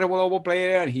an incredible oboe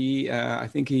player. I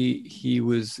think he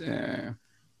was a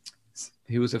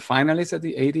finalist at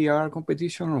the ADR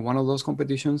competition or one of those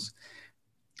competitions.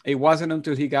 It wasn't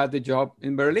until he got the job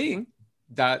in Berlin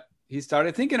that he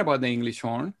started thinking about the English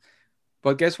horn.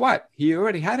 But guess what? He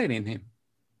already had it in him.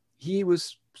 He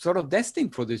was sort of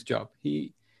destined for this job.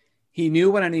 He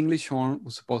knew what an English horn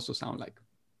was supposed to sound like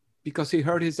because he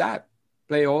heard his dad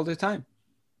play all the time.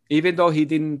 Even though he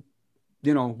didn't,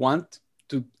 want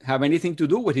to have anything to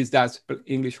do with his dad's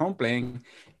English horn playing,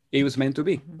 it was meant to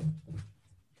be.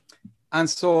 And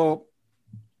so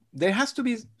there has to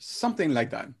be something like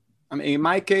that. I mean, in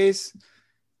my case,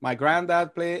 my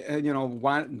granddad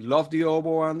loved the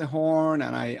oboe and the horn,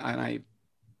 and I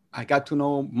I got to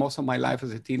know most of my life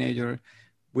as a teenager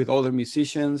with other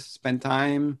musicians, spend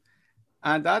time,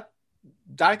 and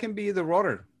that can be the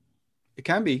rudder. It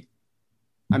can be.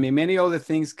 I mean, many other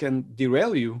things can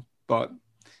derail you, but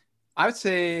I would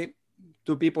say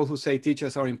to people who say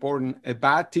teachers are important, a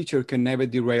bad teacher can never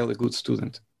derail a good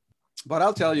student. But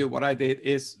I'll tell you what I did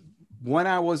is when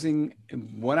I was in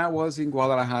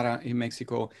Guadalajara in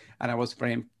Mexico and I was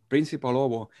playing Principal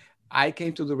Lobo, I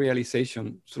came to the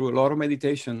realization through a lot of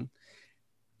meditation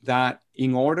that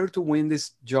in order to win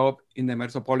this job in the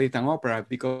Metropolitan Opera,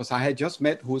 because I had just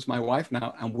met who's my wife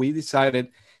now, and we decided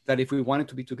that if we wanted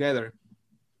to be together,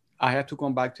 I had to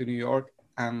come back to New York,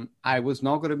 and I was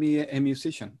not going to be a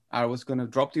musician. I was going to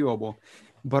drop the oboe.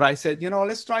 But I said,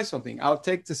 let's try something. I'll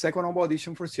take the second oboe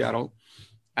audition for Seattle,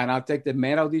 and I'll take the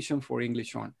Met audition for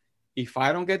English horn. If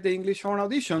I don't get the English horn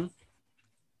audition,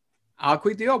 I'll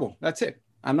quit the oboe. That's it.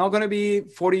 I'm not going to be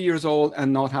 40 years old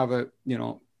and not have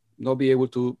not be able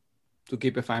to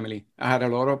keep a family. I had a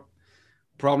lot of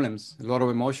problems, a lot of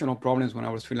emotional problems when I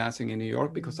was freelancing in New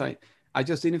York because I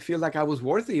just didn't feel like I was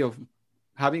worthy of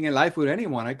having a life with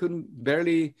anyone. I couldn't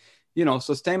barely,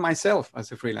 sustain myself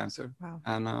as a freelancer. Wow.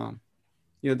 And,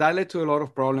 that led to a lot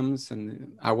of problems,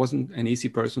 and I wasn't an easy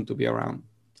person to be around.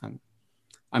 And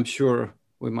I'm sure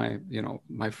with my,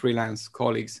 my freelance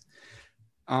colleagues.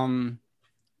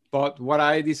 But what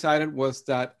I decided was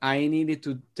that I needed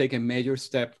to take a major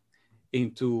step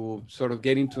into sort of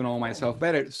getting to know myself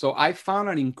better. So I found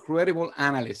an incredible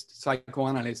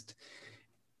psychoanalyst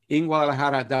in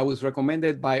Guadalajara that was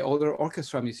recommended by other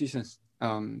orchestra musicians,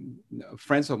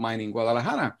 friends of mine in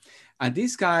Guadalajara. And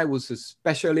this guy was a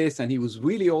specialist, and he was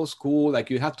really old school. Like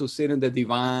you had to sit in the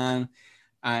divan,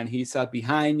 and he sat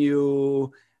behind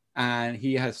you, and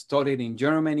he has studied in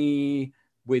Germany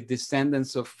with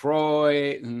descendants of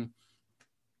Freud. And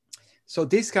so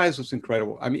this guy was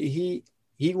incredible. I mean,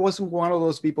 he wasn't one of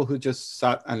those people who just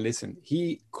sat and listened.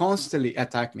 He constantly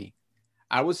attacked me.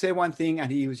 I would say one thing,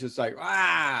 and he was just like,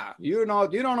 you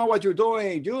don't know what you're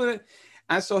doing.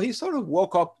 And so he sort of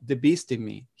woke up the beast in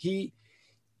me. He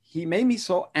made me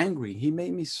so angry. He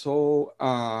made me so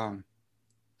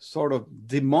sort of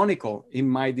demonical in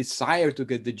my desire to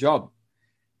get the job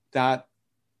that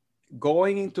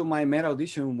going into my Met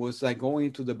audition was like going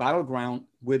into the battleground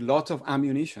with lots of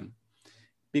ammunition.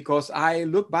 Because I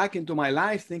look back into my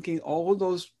life thinking all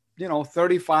those,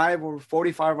 35 or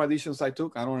 45 auditions I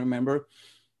took, I don't remember,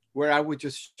 where I would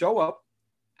just show up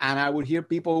and I would hear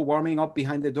people warming up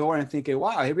behind the door and thinking,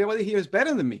 wow, everybody here is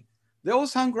better than me. They all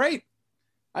sound great.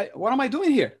 What am I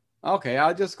doing here? Okay,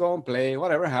 I'll just go and play.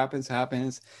 Whatever happens,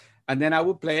 happens. And then I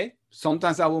would play.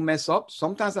 Sometimes I will mess up.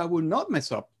 Sometimes I will not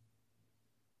mess up.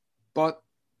 But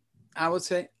I would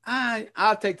say,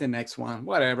 I'll take the next one,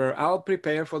 whatever. I'll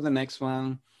prepare for the next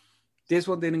one. This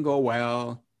one didn't go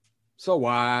well. So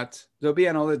what? There'll be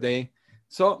another day.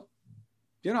 So,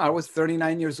 I was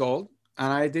 39 years old,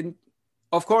 and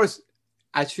of course,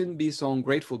 I shouldn't be so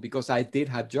ungrateful because I did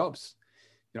have jobs.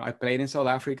 I played in South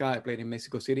Africa. I played in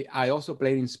Mexico City. I also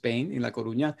played in Spain, in La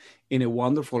Coruña, in a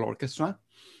wonderful orchestra.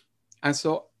 And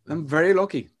so I'm very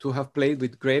lucky to have played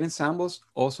with great ensembles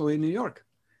also in New York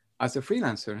as a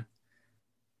freelancer.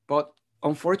 But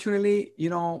unfortunately,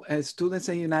 students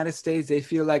in the United States, they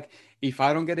feel like if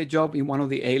I don't get a job in one of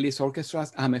the A-list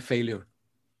orchestras, I'm a failure.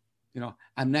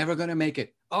 I'm never going to make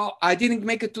it. Oh, I didn't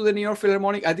make it to the New York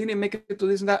Philharmonic. I didn't make it to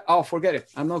this and that. Oh, forget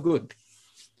it. I'm not good.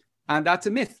 And that's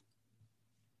a myth.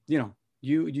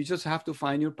 You just have to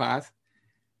find your path.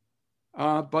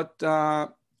 But I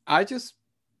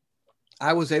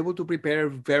was able to prepare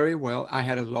very well. I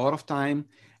had a lot of time.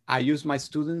 I used my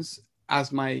students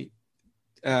as my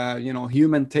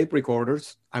human tape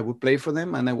recorders. I would play for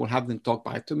them and I would have them talk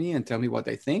back to me and tell me what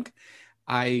they think.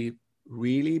 I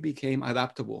really became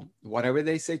adaptable. Whatever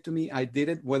they say to me, I did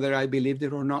it, whether I believed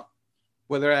it or not,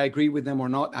 whether I agree with them or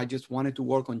not. I just wanted to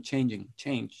work on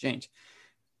change.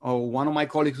 Or one of my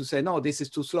colleagues who said, no, this is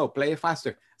too slow, play it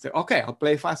faster. I said, okay, I'll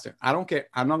play faster. I don't care.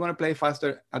 I'm not going to play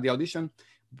faster at the audition.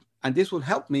 And this will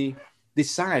help me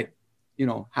decide,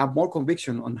 have more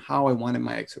conviction on how I wanted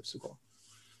my excerpts to go.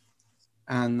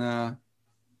 And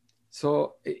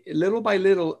so little by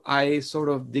little, I sort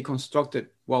of deconstructed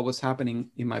what was happening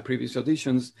in my previous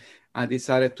auditions and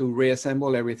decided to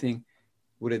reassemble everything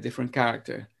with a different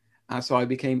character. And so I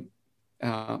became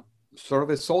sort of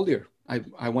a soldier.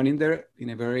 I went in there in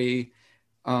a very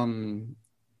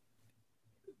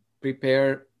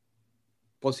prepared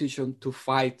position to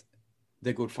fight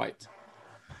the good fight.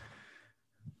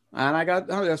 And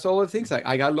there's other things.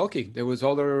 I got lucky. There was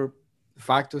other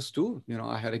factors too.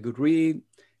 I had a good read.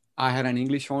 I had an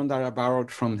English horn that I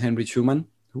borrowed from Henry Schumann,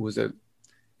 who was a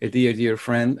a dear, dear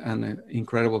friend and an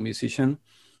incredible musician.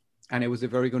 And it was a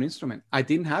very good instrument. I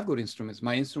didn't have good instruments.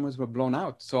 My instruments were blown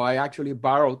out. So I actually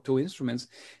borrowed 2 instruments.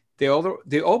 The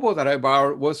oboe that I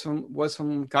borrowed was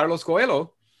from Carlos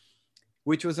Coelho,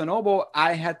 which was an oboe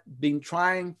I had been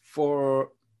trying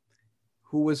for,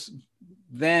 who was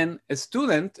then a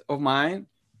student of mine.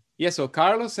 Yeah, so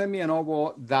Carlos sent me an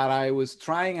oboe that I was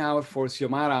trying out for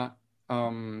Xiomara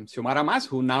Mas,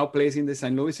 who now plays in the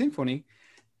St. Louis Symphony.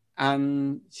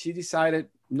 And she decided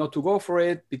not to go for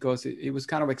it because it was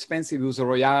kind of expensive. It was a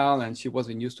Royale and she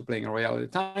wasn't used to playing a Royale at the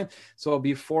time. So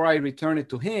before I returned it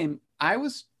to him, I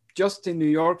was just in New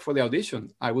York for the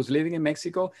audition. I was living in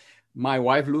Mexico. My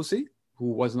wife, Lucy,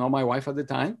 who was not my wife at the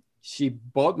time, she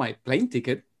bought my plane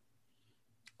ticket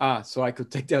so I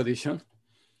could take the audition.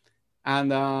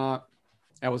 And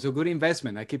it was a good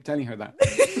investment. I keep telling her that.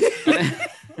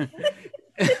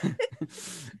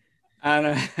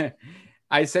 And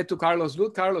I said to Carlos,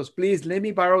 look, Carlos, please let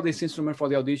me borrow this instrument for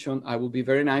the audition. I will be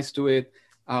very nice to it.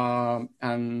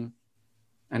 And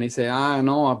he said,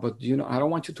 no, but I don't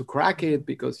want you to crack it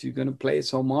because you're going to play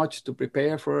so much to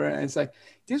prepare for it. And it's like,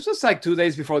 this was like 2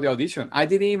 days before the audition. I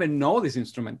didn't even know this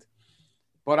instrument,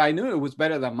 but I knew it was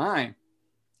better than mine.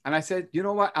 And I said, you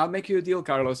know what? I'll make you a deal,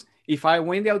 Carlos. If I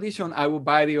win the audition, I will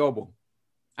buy the oboe.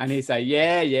 And he said,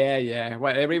 yeah.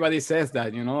 Well, everybody says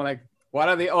that, like, what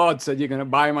are the odds that you're going to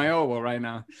buy my oboe right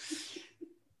now?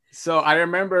 So I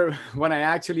remember when I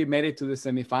actually made it to the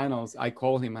semifinals, I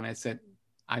called him and I said,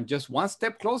 I'm just one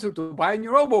step closer to buying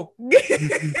your oboe.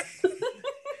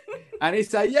 And he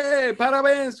said, yeah,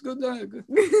 parabéns, good.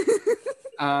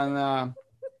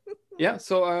 And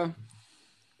so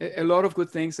a lot of good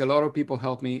things. A lot of people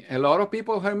helped me. A lot of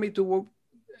people hurt me too.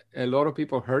 A lot of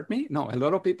people hurt me. No, a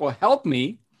lot of people helped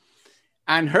me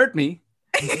and hurt me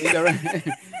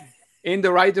in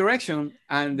the right direction.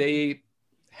 And they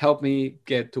helped me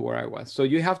get to where I was. So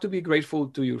you have to be grateful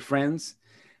to your friends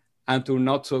and to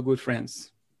not so good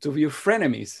friends, to your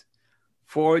frenemies,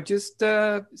 for just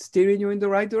steering you in the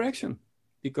right direction,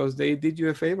 because they did you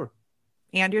a favor.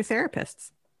 And your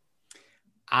therapists.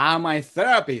 My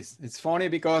therapist. It's funny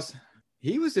because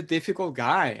he was a difficult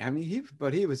guy. I mean,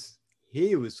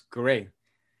 he was great.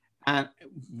 And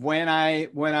when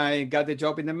I got the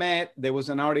job in the Met, there was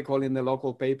an article in the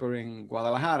local paper in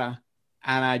Guadalajara,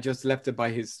 and I just left it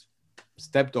by his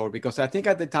step door, because I think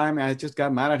at the time I just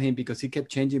got mad at him because he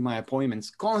kept changing my appointments,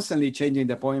 constantly changing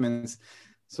the appointments.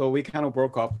 So we kind of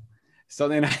broke up. So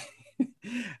then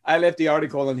I left the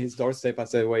article on his doorstep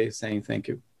as a way of saying thank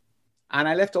you. And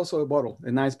I left also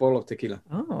a nice bottle of tequila.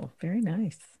 Oh, very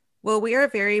nice. Well, we are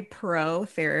very pro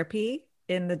therapy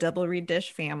in the Double Reed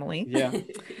Dish family. Yeah.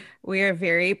 We are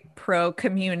very pro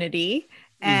community.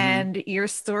 Mm-hmm. And your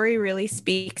story really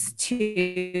speaks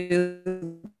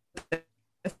to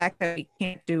the fact that we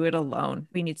can't do it alone.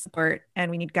 We need support, and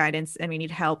we need guidance, and we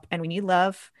need help, and we need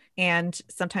love. And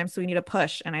sometimes we need a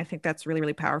push. And I think that's really,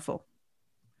 really powerful.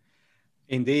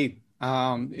 Indeed.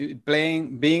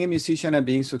 Being a musician and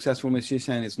being a successful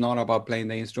musician is not about playing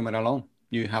the instrument alone.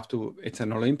 You have to, it's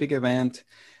an Olympic event.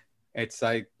 It's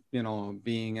like,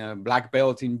 being a black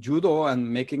belt in judo and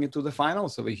making it to the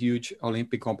finals of a huge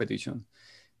Olympic competition.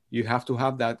 You have to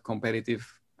have that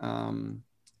competitive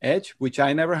edge, which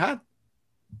I never had.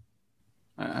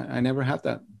 I never had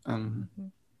that. And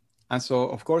so,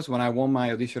 of course, when I won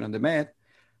my audition on the Met,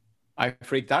 I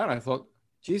freaked out. I thought,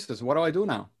 Jesus, what do I do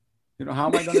now? How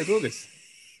am I going to do this?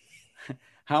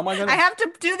 How am I going to... I have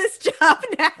to do this job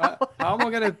now. How am I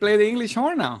going to play the English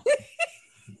horn now?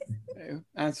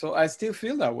 And so I still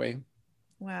feel that way.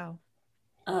 Wow.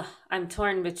 I'm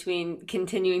torn between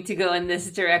continuing to go in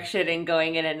this direction and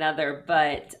going in another,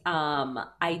 but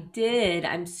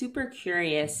I'm super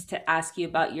curious to ask you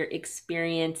about your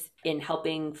experience in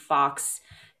helping Fox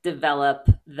develop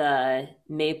the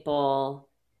maple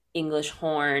English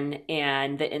horn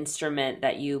and the instrument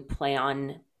that you play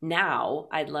on now.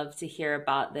 I'd love to hear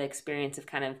about the experience of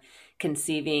kind of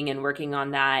conceiving and working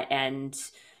on that and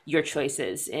your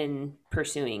choices in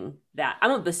pursuing that.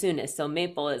 I'm a bassoonist, so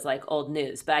maple is like old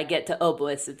news, but I get to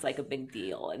oboists, it's like a big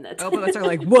deal. And that's oboists are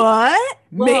like, what?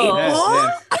 Maple?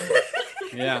 Yes.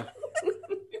 Yeah.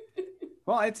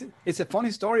 Well, it's a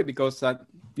funny story because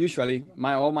usually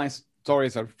all my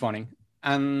stories are funny.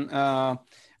 And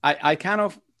I kind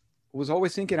of was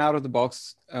always thinking out of the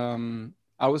box.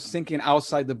 I was thinking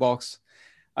outside the box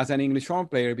as an English horn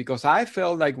player, because I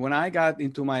felt like when I got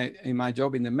into my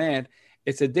job in the Met,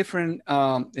 it's a different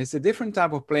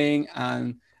type of playing.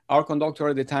 And our conductor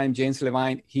at the time, James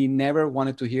Levine, he never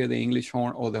wanted to hear the English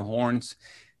horn or the horns.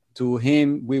 To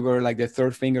him, we were like the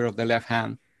third finger of the left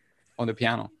hand on the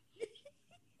piano.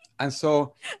 And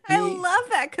so I love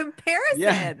that comparison.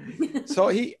 Yeah.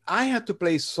 So I had to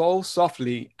play so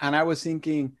softly, and I was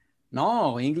thinking,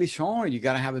 no, English horn, you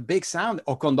got to have a big sound.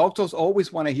 Or conductors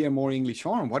always want to hear more English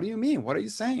horn. What do you mean? What are you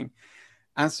saying?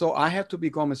 And so I had to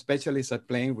become a specialist at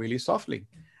playing really softly.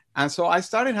 And so I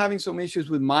started having some issues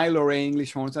with my Lorraine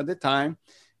English horns at the time.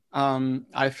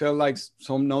 I felt like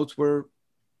some notes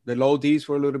the low Ds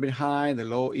were a little bit high, the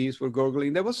low Es were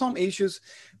gurgling. There were some issues,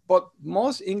 but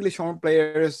most English horn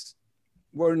players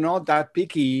were not that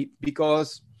picky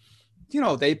because,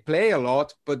 they play a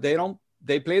lot, but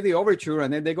they play the overture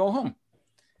and then they go home.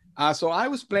 So I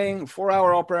was playing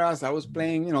 4-hour operas. I was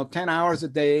playing, 10 hours a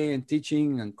day and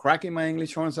teaching and cracking my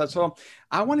English horns. So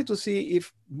I wanted to see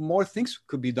if more things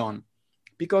could be done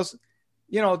because,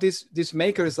 these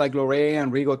makers like Lorraine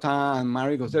and Rigotin and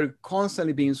Marigos, they're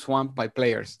constantly being swamped by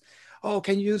players. Oh,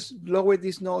 can you lower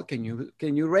this note? Can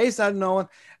you raise that note?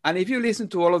 And if you listen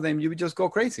to all of them, you would just go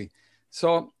crazy.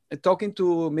 So talking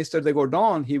to Mr. de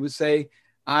Gordon, he would say,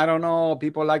 I don't know,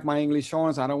 people like my English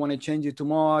horns. I don't want to change it too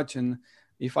much. And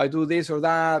if I do this or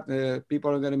that,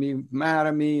 people are going to be mad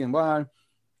at me and what?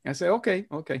 I say, okay.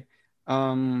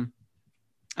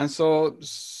 And so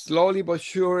slowly but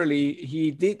surely,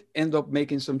 he did end up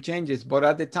making some changes. But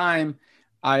at the time,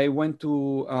 I went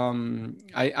to,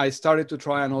 I started to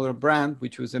try another brand,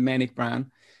 which was a Menic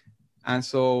brand. And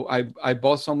so I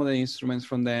bought some of the instruments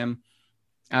from them.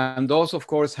 And those, of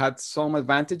course, had some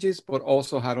advantages, but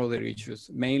also had other issues,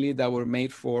 mainly that were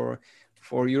made for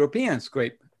European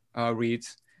scrape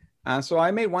reeds. And so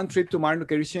I made one trip to Martin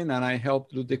Luther King, and I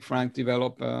helped Ludwig Frank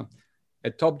develop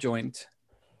a top joint,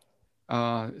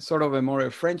 sort of a more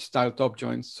French style top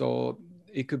joint. So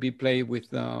it could be played with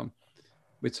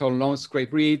some long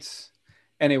scrape reeds.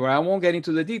 Anyway, I won't get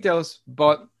into the details,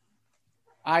 but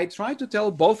I tried to tell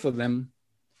both of them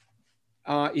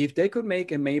if they could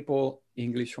make a maple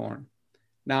English horn.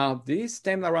 Now, this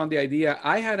stemmed around the idea.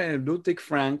 I had a Ludwig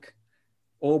Frank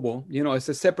oboe. It's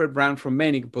a separate brand from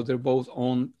Menic, but they're both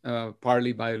owned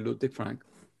partly by Ludwig Frank,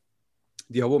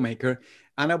 the oboe maker.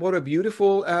 And I bought a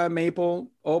beautiful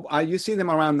maple oboe. You see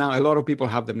them around now. A lot of people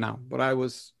have them now, but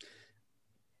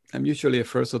I'm usually a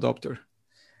first adopter.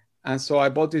 And so I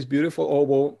bought this beautiful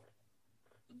oboe.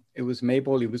 It was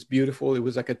maple. It was beautiful. It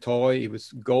was like a toy. It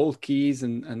was gold keys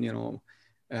and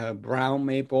brown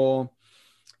maple.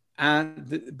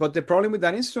 But the problem with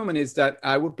that instrument is that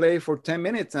I would play for 10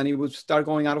 minutes and it would start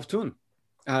going out of tune.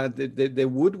 The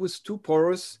wood was too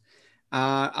porous.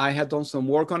 I had done some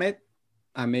work on it,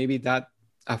 and maybe that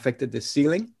affected the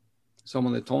ceiling, some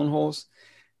of the tone holes.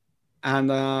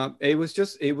 And it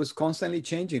was constantly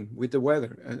changing with the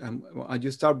weather. I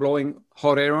just start blowing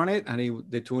hot air on it and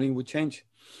the tuning would change.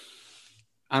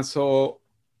 And so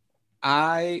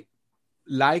I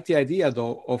like the idea,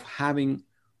 though, of having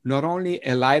not only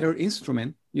a lighter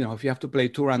instrument, if you have to play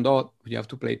Turandot, you have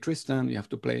to play Tristan, you have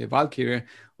to play a Valkyrie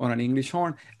on an English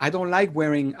horn. I don't like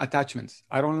wearing attachments.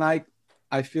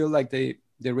 I feel like they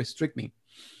restrict me.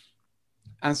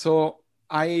 And so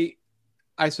I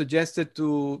suggested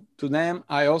to them,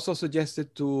 I also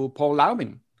suggested to Paul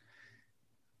Laubin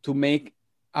to make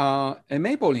a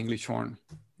maple English horn,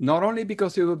 not only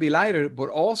because it will be lighter, but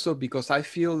also because I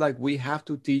feel like we have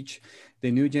to teach the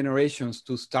new generations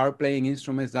to start playing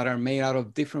instruments that are made out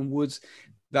of different woods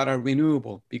that are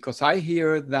renewable. Because I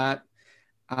hear that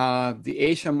the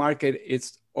Asian market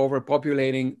is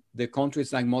overpopulating the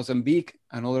countries like Mozambique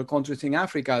and other countries in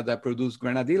Africa that produce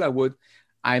grenadilla wood.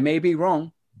 I may be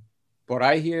wrong, but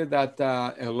I hear that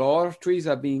a lot of trees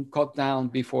are being cut down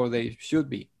before they should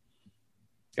be.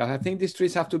 I think these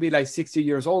trees have to be like 60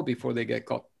 years old before they get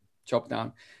chopped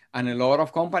down. And a lot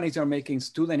of companies are making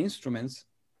student instruments,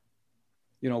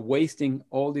 wasting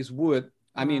all this wood.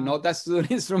 I mean, not that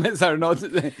student instruments are not.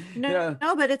 No,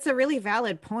 but it's a really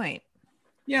valid point.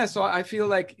 Yeah, so I feel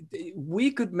like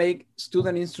we could make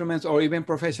student instruments or even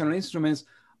professional instruments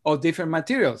of different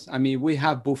materials. I mean, we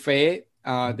have Buffet.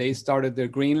 They started their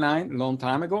green line a long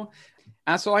time ago.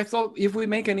 And so I thought if we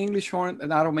make an English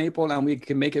horn out of maple and we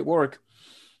can make it work,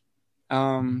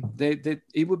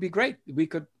 it would be great. We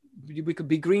could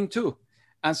be green too.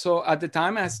 And so at the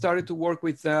time I started to work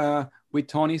with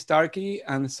Tony Starkey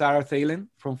and Sarah Thalen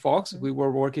from Fox. We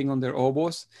were working on their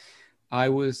oboes. I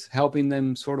was helping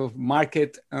them sort of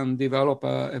market and develop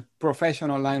a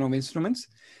professional line of instruments.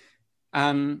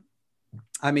 And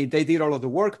I mean, they did all of the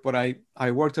work, but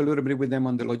I worked a little bit with them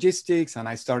on the logistics, and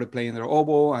I started playing their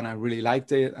oboe, and I really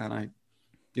liked it. And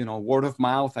word of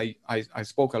mouth, I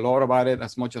spoke a lot about it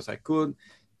as much as I could,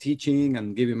 teaching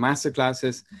and giving master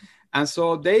classes. And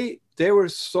so they were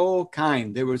so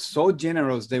kind. They were so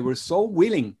generous. They were so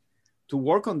willing to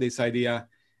work on this idea.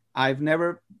 I've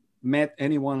never met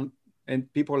anyone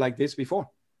and people like this before.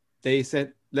 They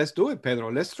said, let's do it,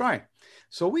 Pedro, let's try.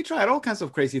 So we tried all kinds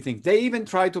of crazy things. They even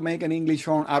tried to make an English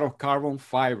horn out of carbon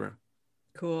fiber.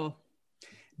 Cool.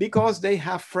 Because they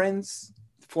have friends.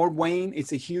 Fort Wayne,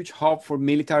 it's a huge hub for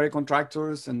military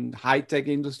contractors and high-tech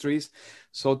industries.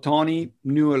 So Tony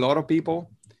knew a lot of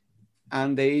people,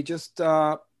 and they just,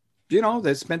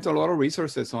 they spent a lot of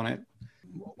resources on it.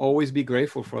 Always be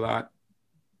grateful for that.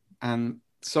 And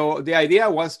so the idea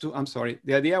was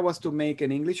to make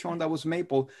an English horn that was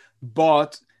maple,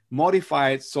 but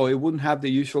modified so it wouldn't have the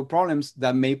usual problems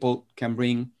that maple can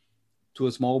bring to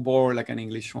a small bore like an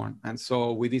English horn. And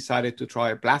so we decided to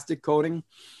try a plastic coating.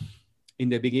 In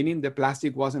the beginning, the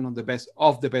plastic wasn't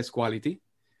of the best quality,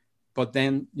 but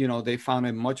then, they found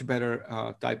a much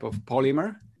better type of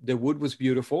polymer. The wood was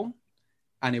beautiful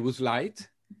and it was light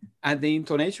and the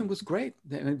intonation was great.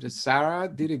 Sarah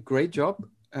did a great job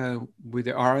with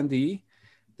the R&D.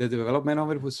 The development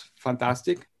of it was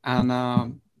fantastic.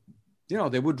 And,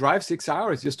 they would drive 6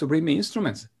 hours just to bring me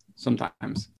instruments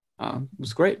sometimes. It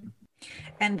was great.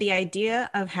 And the idea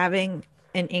of having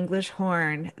an English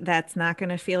horn that's not going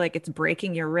to feel like it's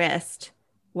breaking your wrist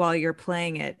while you're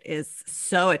playing it is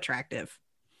so attractive.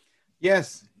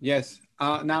 Yes.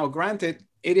 Now, granted,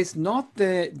 it is not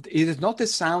the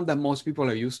sound that most people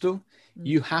are used to.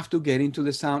 You have to get into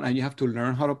the sound and you have to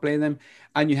learn how to play them,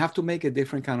 and you have to make a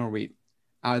different kind of reed.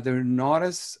 They're not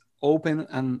as open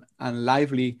and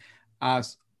lively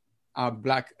as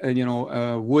black,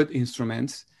 wood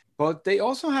instruments. But they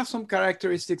also have some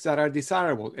characteristics that are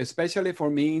desirable, especially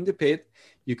for me in the pit.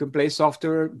 You can play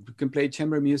softer, you can play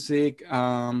chamber music,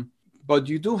 but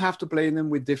you do have to play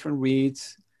them with different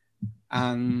reeds.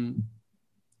 And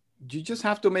you just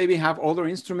have to maybe have other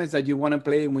instruments that you want to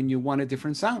play when you want a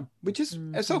different sound, which is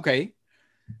it's okay.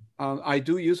 I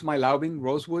do use my Laubin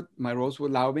rosewood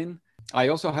Laubin. I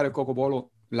also had a Cocobolo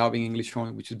Laubin English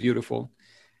horn, which is beautiful.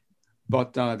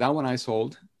 But that one I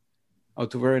sold.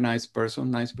 To a very nice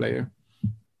person, nice player.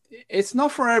 It's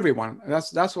not for everyone.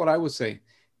 That's what I would say.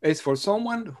 It's for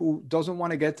someone who doesn't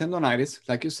want to get tendonitis,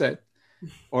 like you said,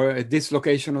 or a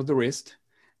dislocation of the wrist,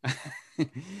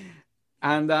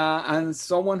 and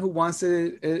someone who wants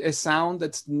a sound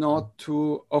that's not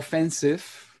too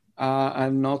offensive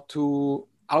and not too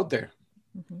out there.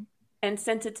 Mm-hmm. And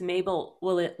since it's maple,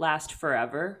 will it last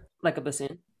forever, like a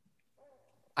bassoon?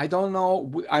 I don't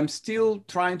know. I'm still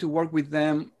trying to work with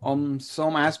them on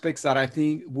some aspects that I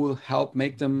think will help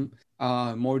make them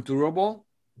more durable,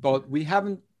 but we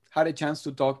haven't had a chance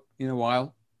to talk in a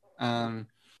while.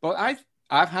 But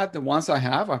I've had the ones I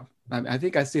have. I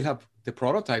think I still have the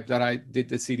prototype that I did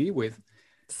the CD with.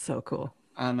 So cool.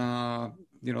 And,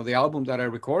 the album that I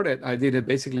recorded, I did it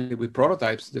basically with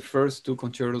prototypes. The first two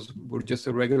concertos were just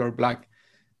a regular black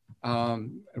Fox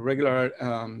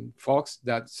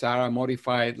that Sarah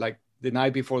modified like the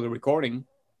night before the recording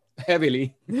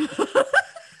heavily.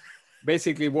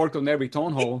 Basically worked on every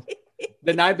tone hole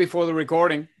the night before the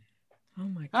recording. Oh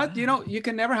my God. You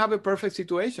can never have a perfect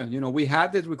situation. We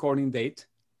had the recording date,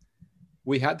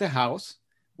 we had the house,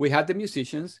 we had the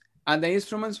musicians, and the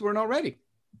instruments were not ready.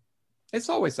 It's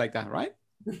always like that, right?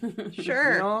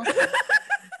 Sure.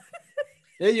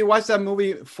 Yeah, you watch that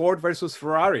movie Ford versus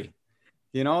Ferrari.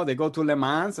 They go to Le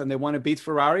Mans and they want to beat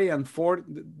Ferrari, and Ford,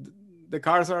 the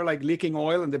cars are like leaking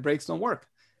oil and the brakes don't work.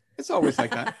 It's always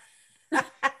like that.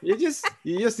 You just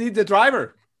need the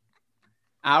driver.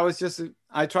 I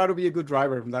try to be a good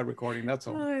driver from that recording. That's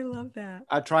all. Oh, I love that.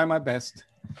 I try my best.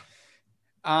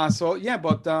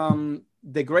 But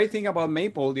the great thing about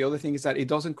maple, the other thing is that it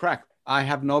doesn't crack. I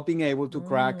have not been able to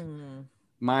crack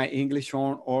my English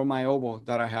horn or my oboe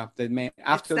that I have.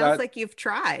 After sounds like you've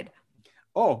tried.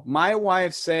 Oh, my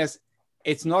wife says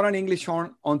it's not an English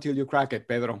horn until you crack it,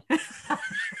 Pedro.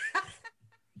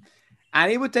 And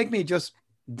it would take me just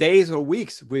days or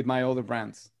weeks with my other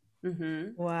brands.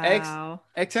 Mm-hmm. Wow.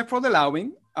 Except for the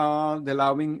Laubin. The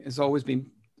Laubin has always been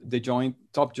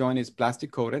top joint is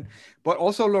plastic coated. But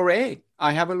also Loree.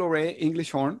 I have a Loree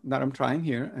English horn that I'm trying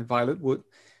here, a violet wood.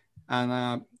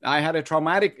 And I had a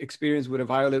traumatic experience with a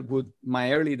violet wood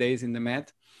my early days in the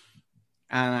Met.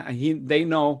 And they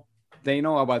know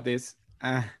about this.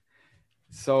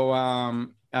 So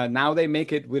now they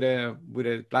make it with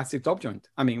a plastic top joint.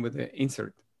 I mean, with the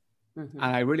insert. Mm-hmm.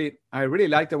 And I really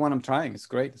like the one I'm trying. It's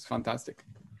great. It's fantastic.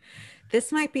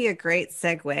 This might be a great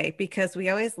segue because we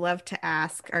always love to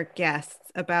ask our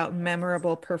guests about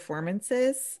memorable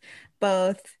performances,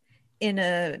 both in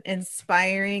an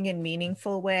inspiring and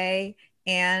meaningful way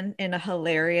and in a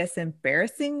hilarious,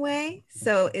 embarrassing way.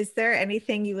 So is there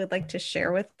anything you would like to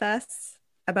share with us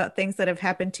about things that have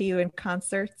happened to you in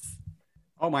concerts?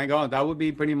 Oh my God, that would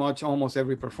be pretty much almost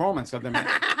every performance of the Met.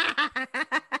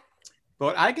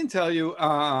 But I can tell you,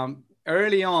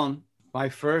 early on, my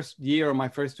first year or my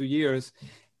first 2 years,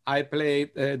 I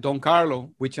played Don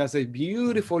Carlo, which has a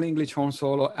beautiful English horn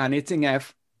solo, and it's in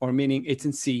F, or meaning it's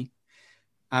in C.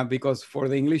 Because for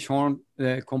the English horn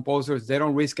composers, they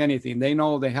don't risk anything. They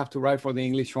know they have to write for the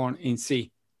English horn in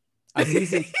C. As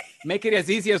easy, make it as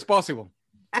easy as possible.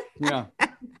 Yeah.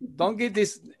 Don't give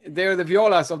this, they're the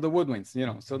violas of the woodwinds,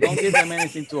 so don't give them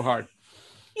anything too hard.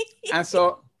 And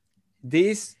so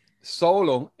this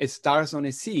solo, it starts on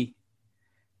a C.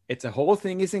 It's a whole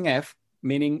thing is in F,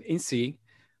 meaning in C.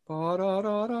 So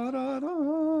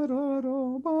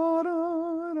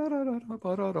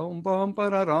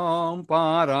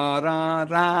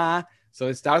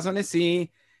it starts on a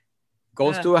C,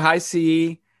 goes to a high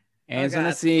C, ends on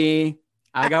a C.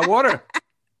 I got water.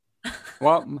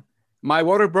 Well, my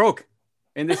water broke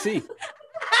in the sea.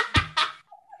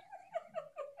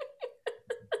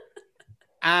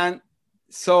 And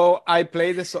so I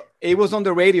played this. It was on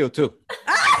the radio too.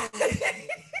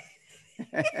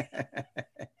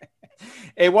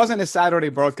 It wasn't a Saturday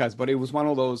broadcast, but it was one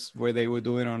of those where they would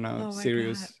do it on a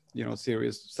Sirius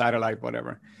satellite,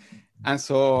 whatever. And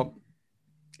so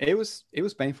it was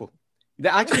painful.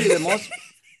 The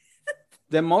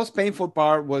most painful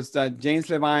part was that James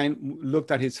Levine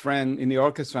looked at his friend in the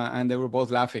orchestra and they were both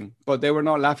laughing, but they were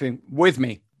not laughing with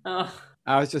me. Oh.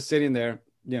 I was just sitting there,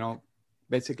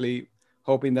 basically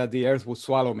hoping that the earth would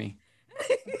swallow me.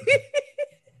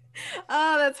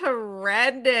 Oh, that's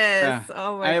horrendous. Yeah.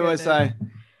 Oh my goodness. It was like,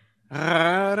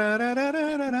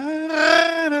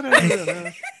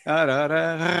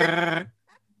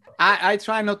 I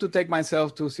try not to take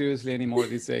myself too seriously anymore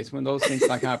these days. When those things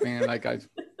like happening,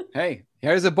 hey,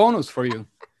 here's a bonus for you,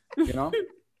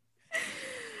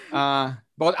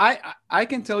 But I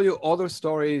can tell you other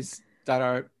stories that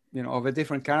are, of a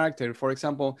different character. For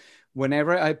example,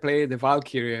 whenever I play the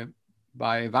Valkyrie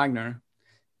by Wagner,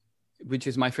 which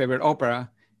is my favorite opera,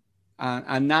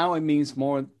 and now it means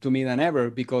more to me than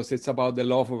ever because it's about the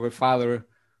love of a father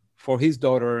for his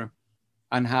daughter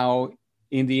and how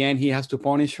in the end he has to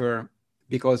punish her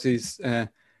because his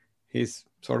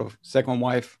sort of second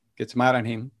wife gets mad at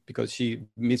him because she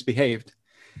misbehaved.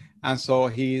 And so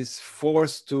he's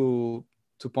forced to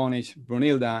punish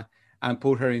Brunilda and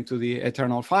put her into the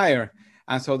eternal fire.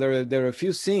 And so there are a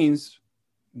few scenes,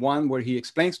 one where he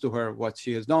explains to her what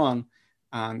she has done.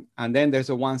 And then there's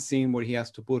one scene where he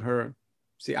has to put her,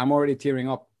 see, I'm already tearing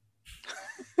up.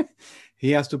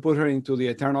 He has to put her into the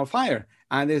eternal fire.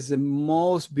 And it's the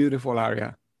most beautiful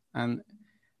aria. And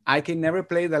I can never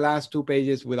play the last 2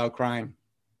 pages without crying.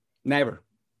 Never.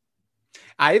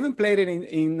 I even played it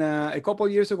in a couple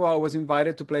of years ago. I was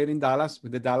invited to play it in Dallas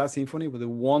with the Dallas Symphony, with the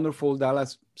wonderful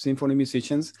Dallas Symphony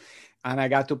musicians. And I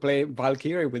got to play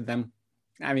Valkyrie with them.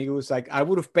 I mean, it was like, I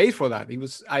would have paid for that.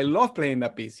 I love playing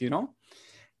that piece,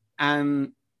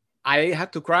 And I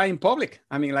had to cry in public.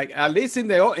 I mean, at least in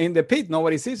the pit,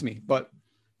 nobody sees me, but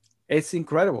it's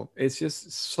incredible. It's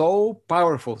just so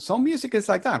powerful. Some music is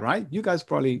like that, right? You guys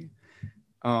probably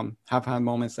have had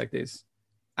moments like this.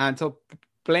 And so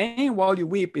playing while you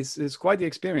weep is quite the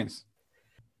experience.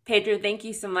 Pedro, thank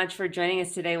you so much for joining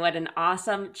us today. What an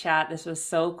awesome chat. This was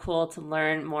so cool to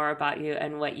learn more about you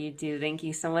and what you do. Thank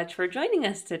you so much for joining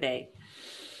us today.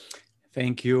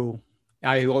 Thank you.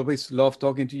 I always love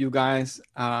talking to you guys.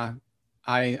 I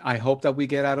hope that we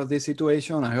get out of this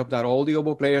situation. I hope that all the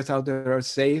oboe players out there are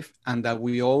safe and that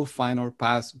we all find our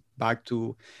paths back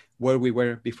to where we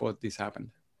were before this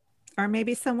happened. Or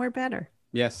maybe somewhere better.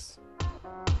 Yes.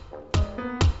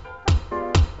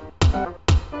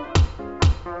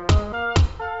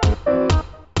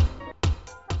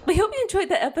 We hope you enjoyed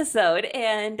the episode,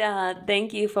 and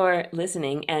thank you for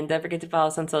listening. And don't forget to follow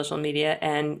us on social media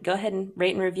and go ahead and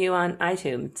rate and review on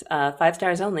iTunes. 5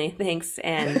 stars only. Thanks,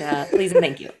 and please and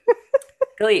thank you.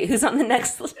 Glee, who's on the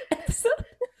next episode?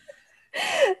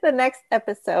 The next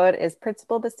episode is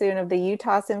Principal Bassoon of the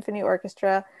Utah Symphony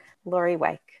Orchestra, Lori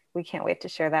Weick. We can't wait to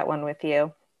share that one with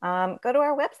you. Go to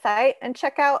our website and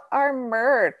check out our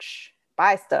merch.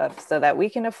 Buy stuff so that we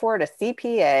can afford a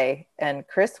CPA and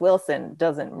Chris Wilson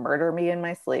doesn't murder me in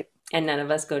my sleep. And none of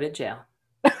us go to jail.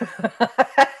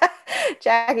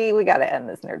 Jackie, we got to end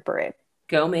this nerd parade.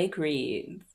 Go make reads.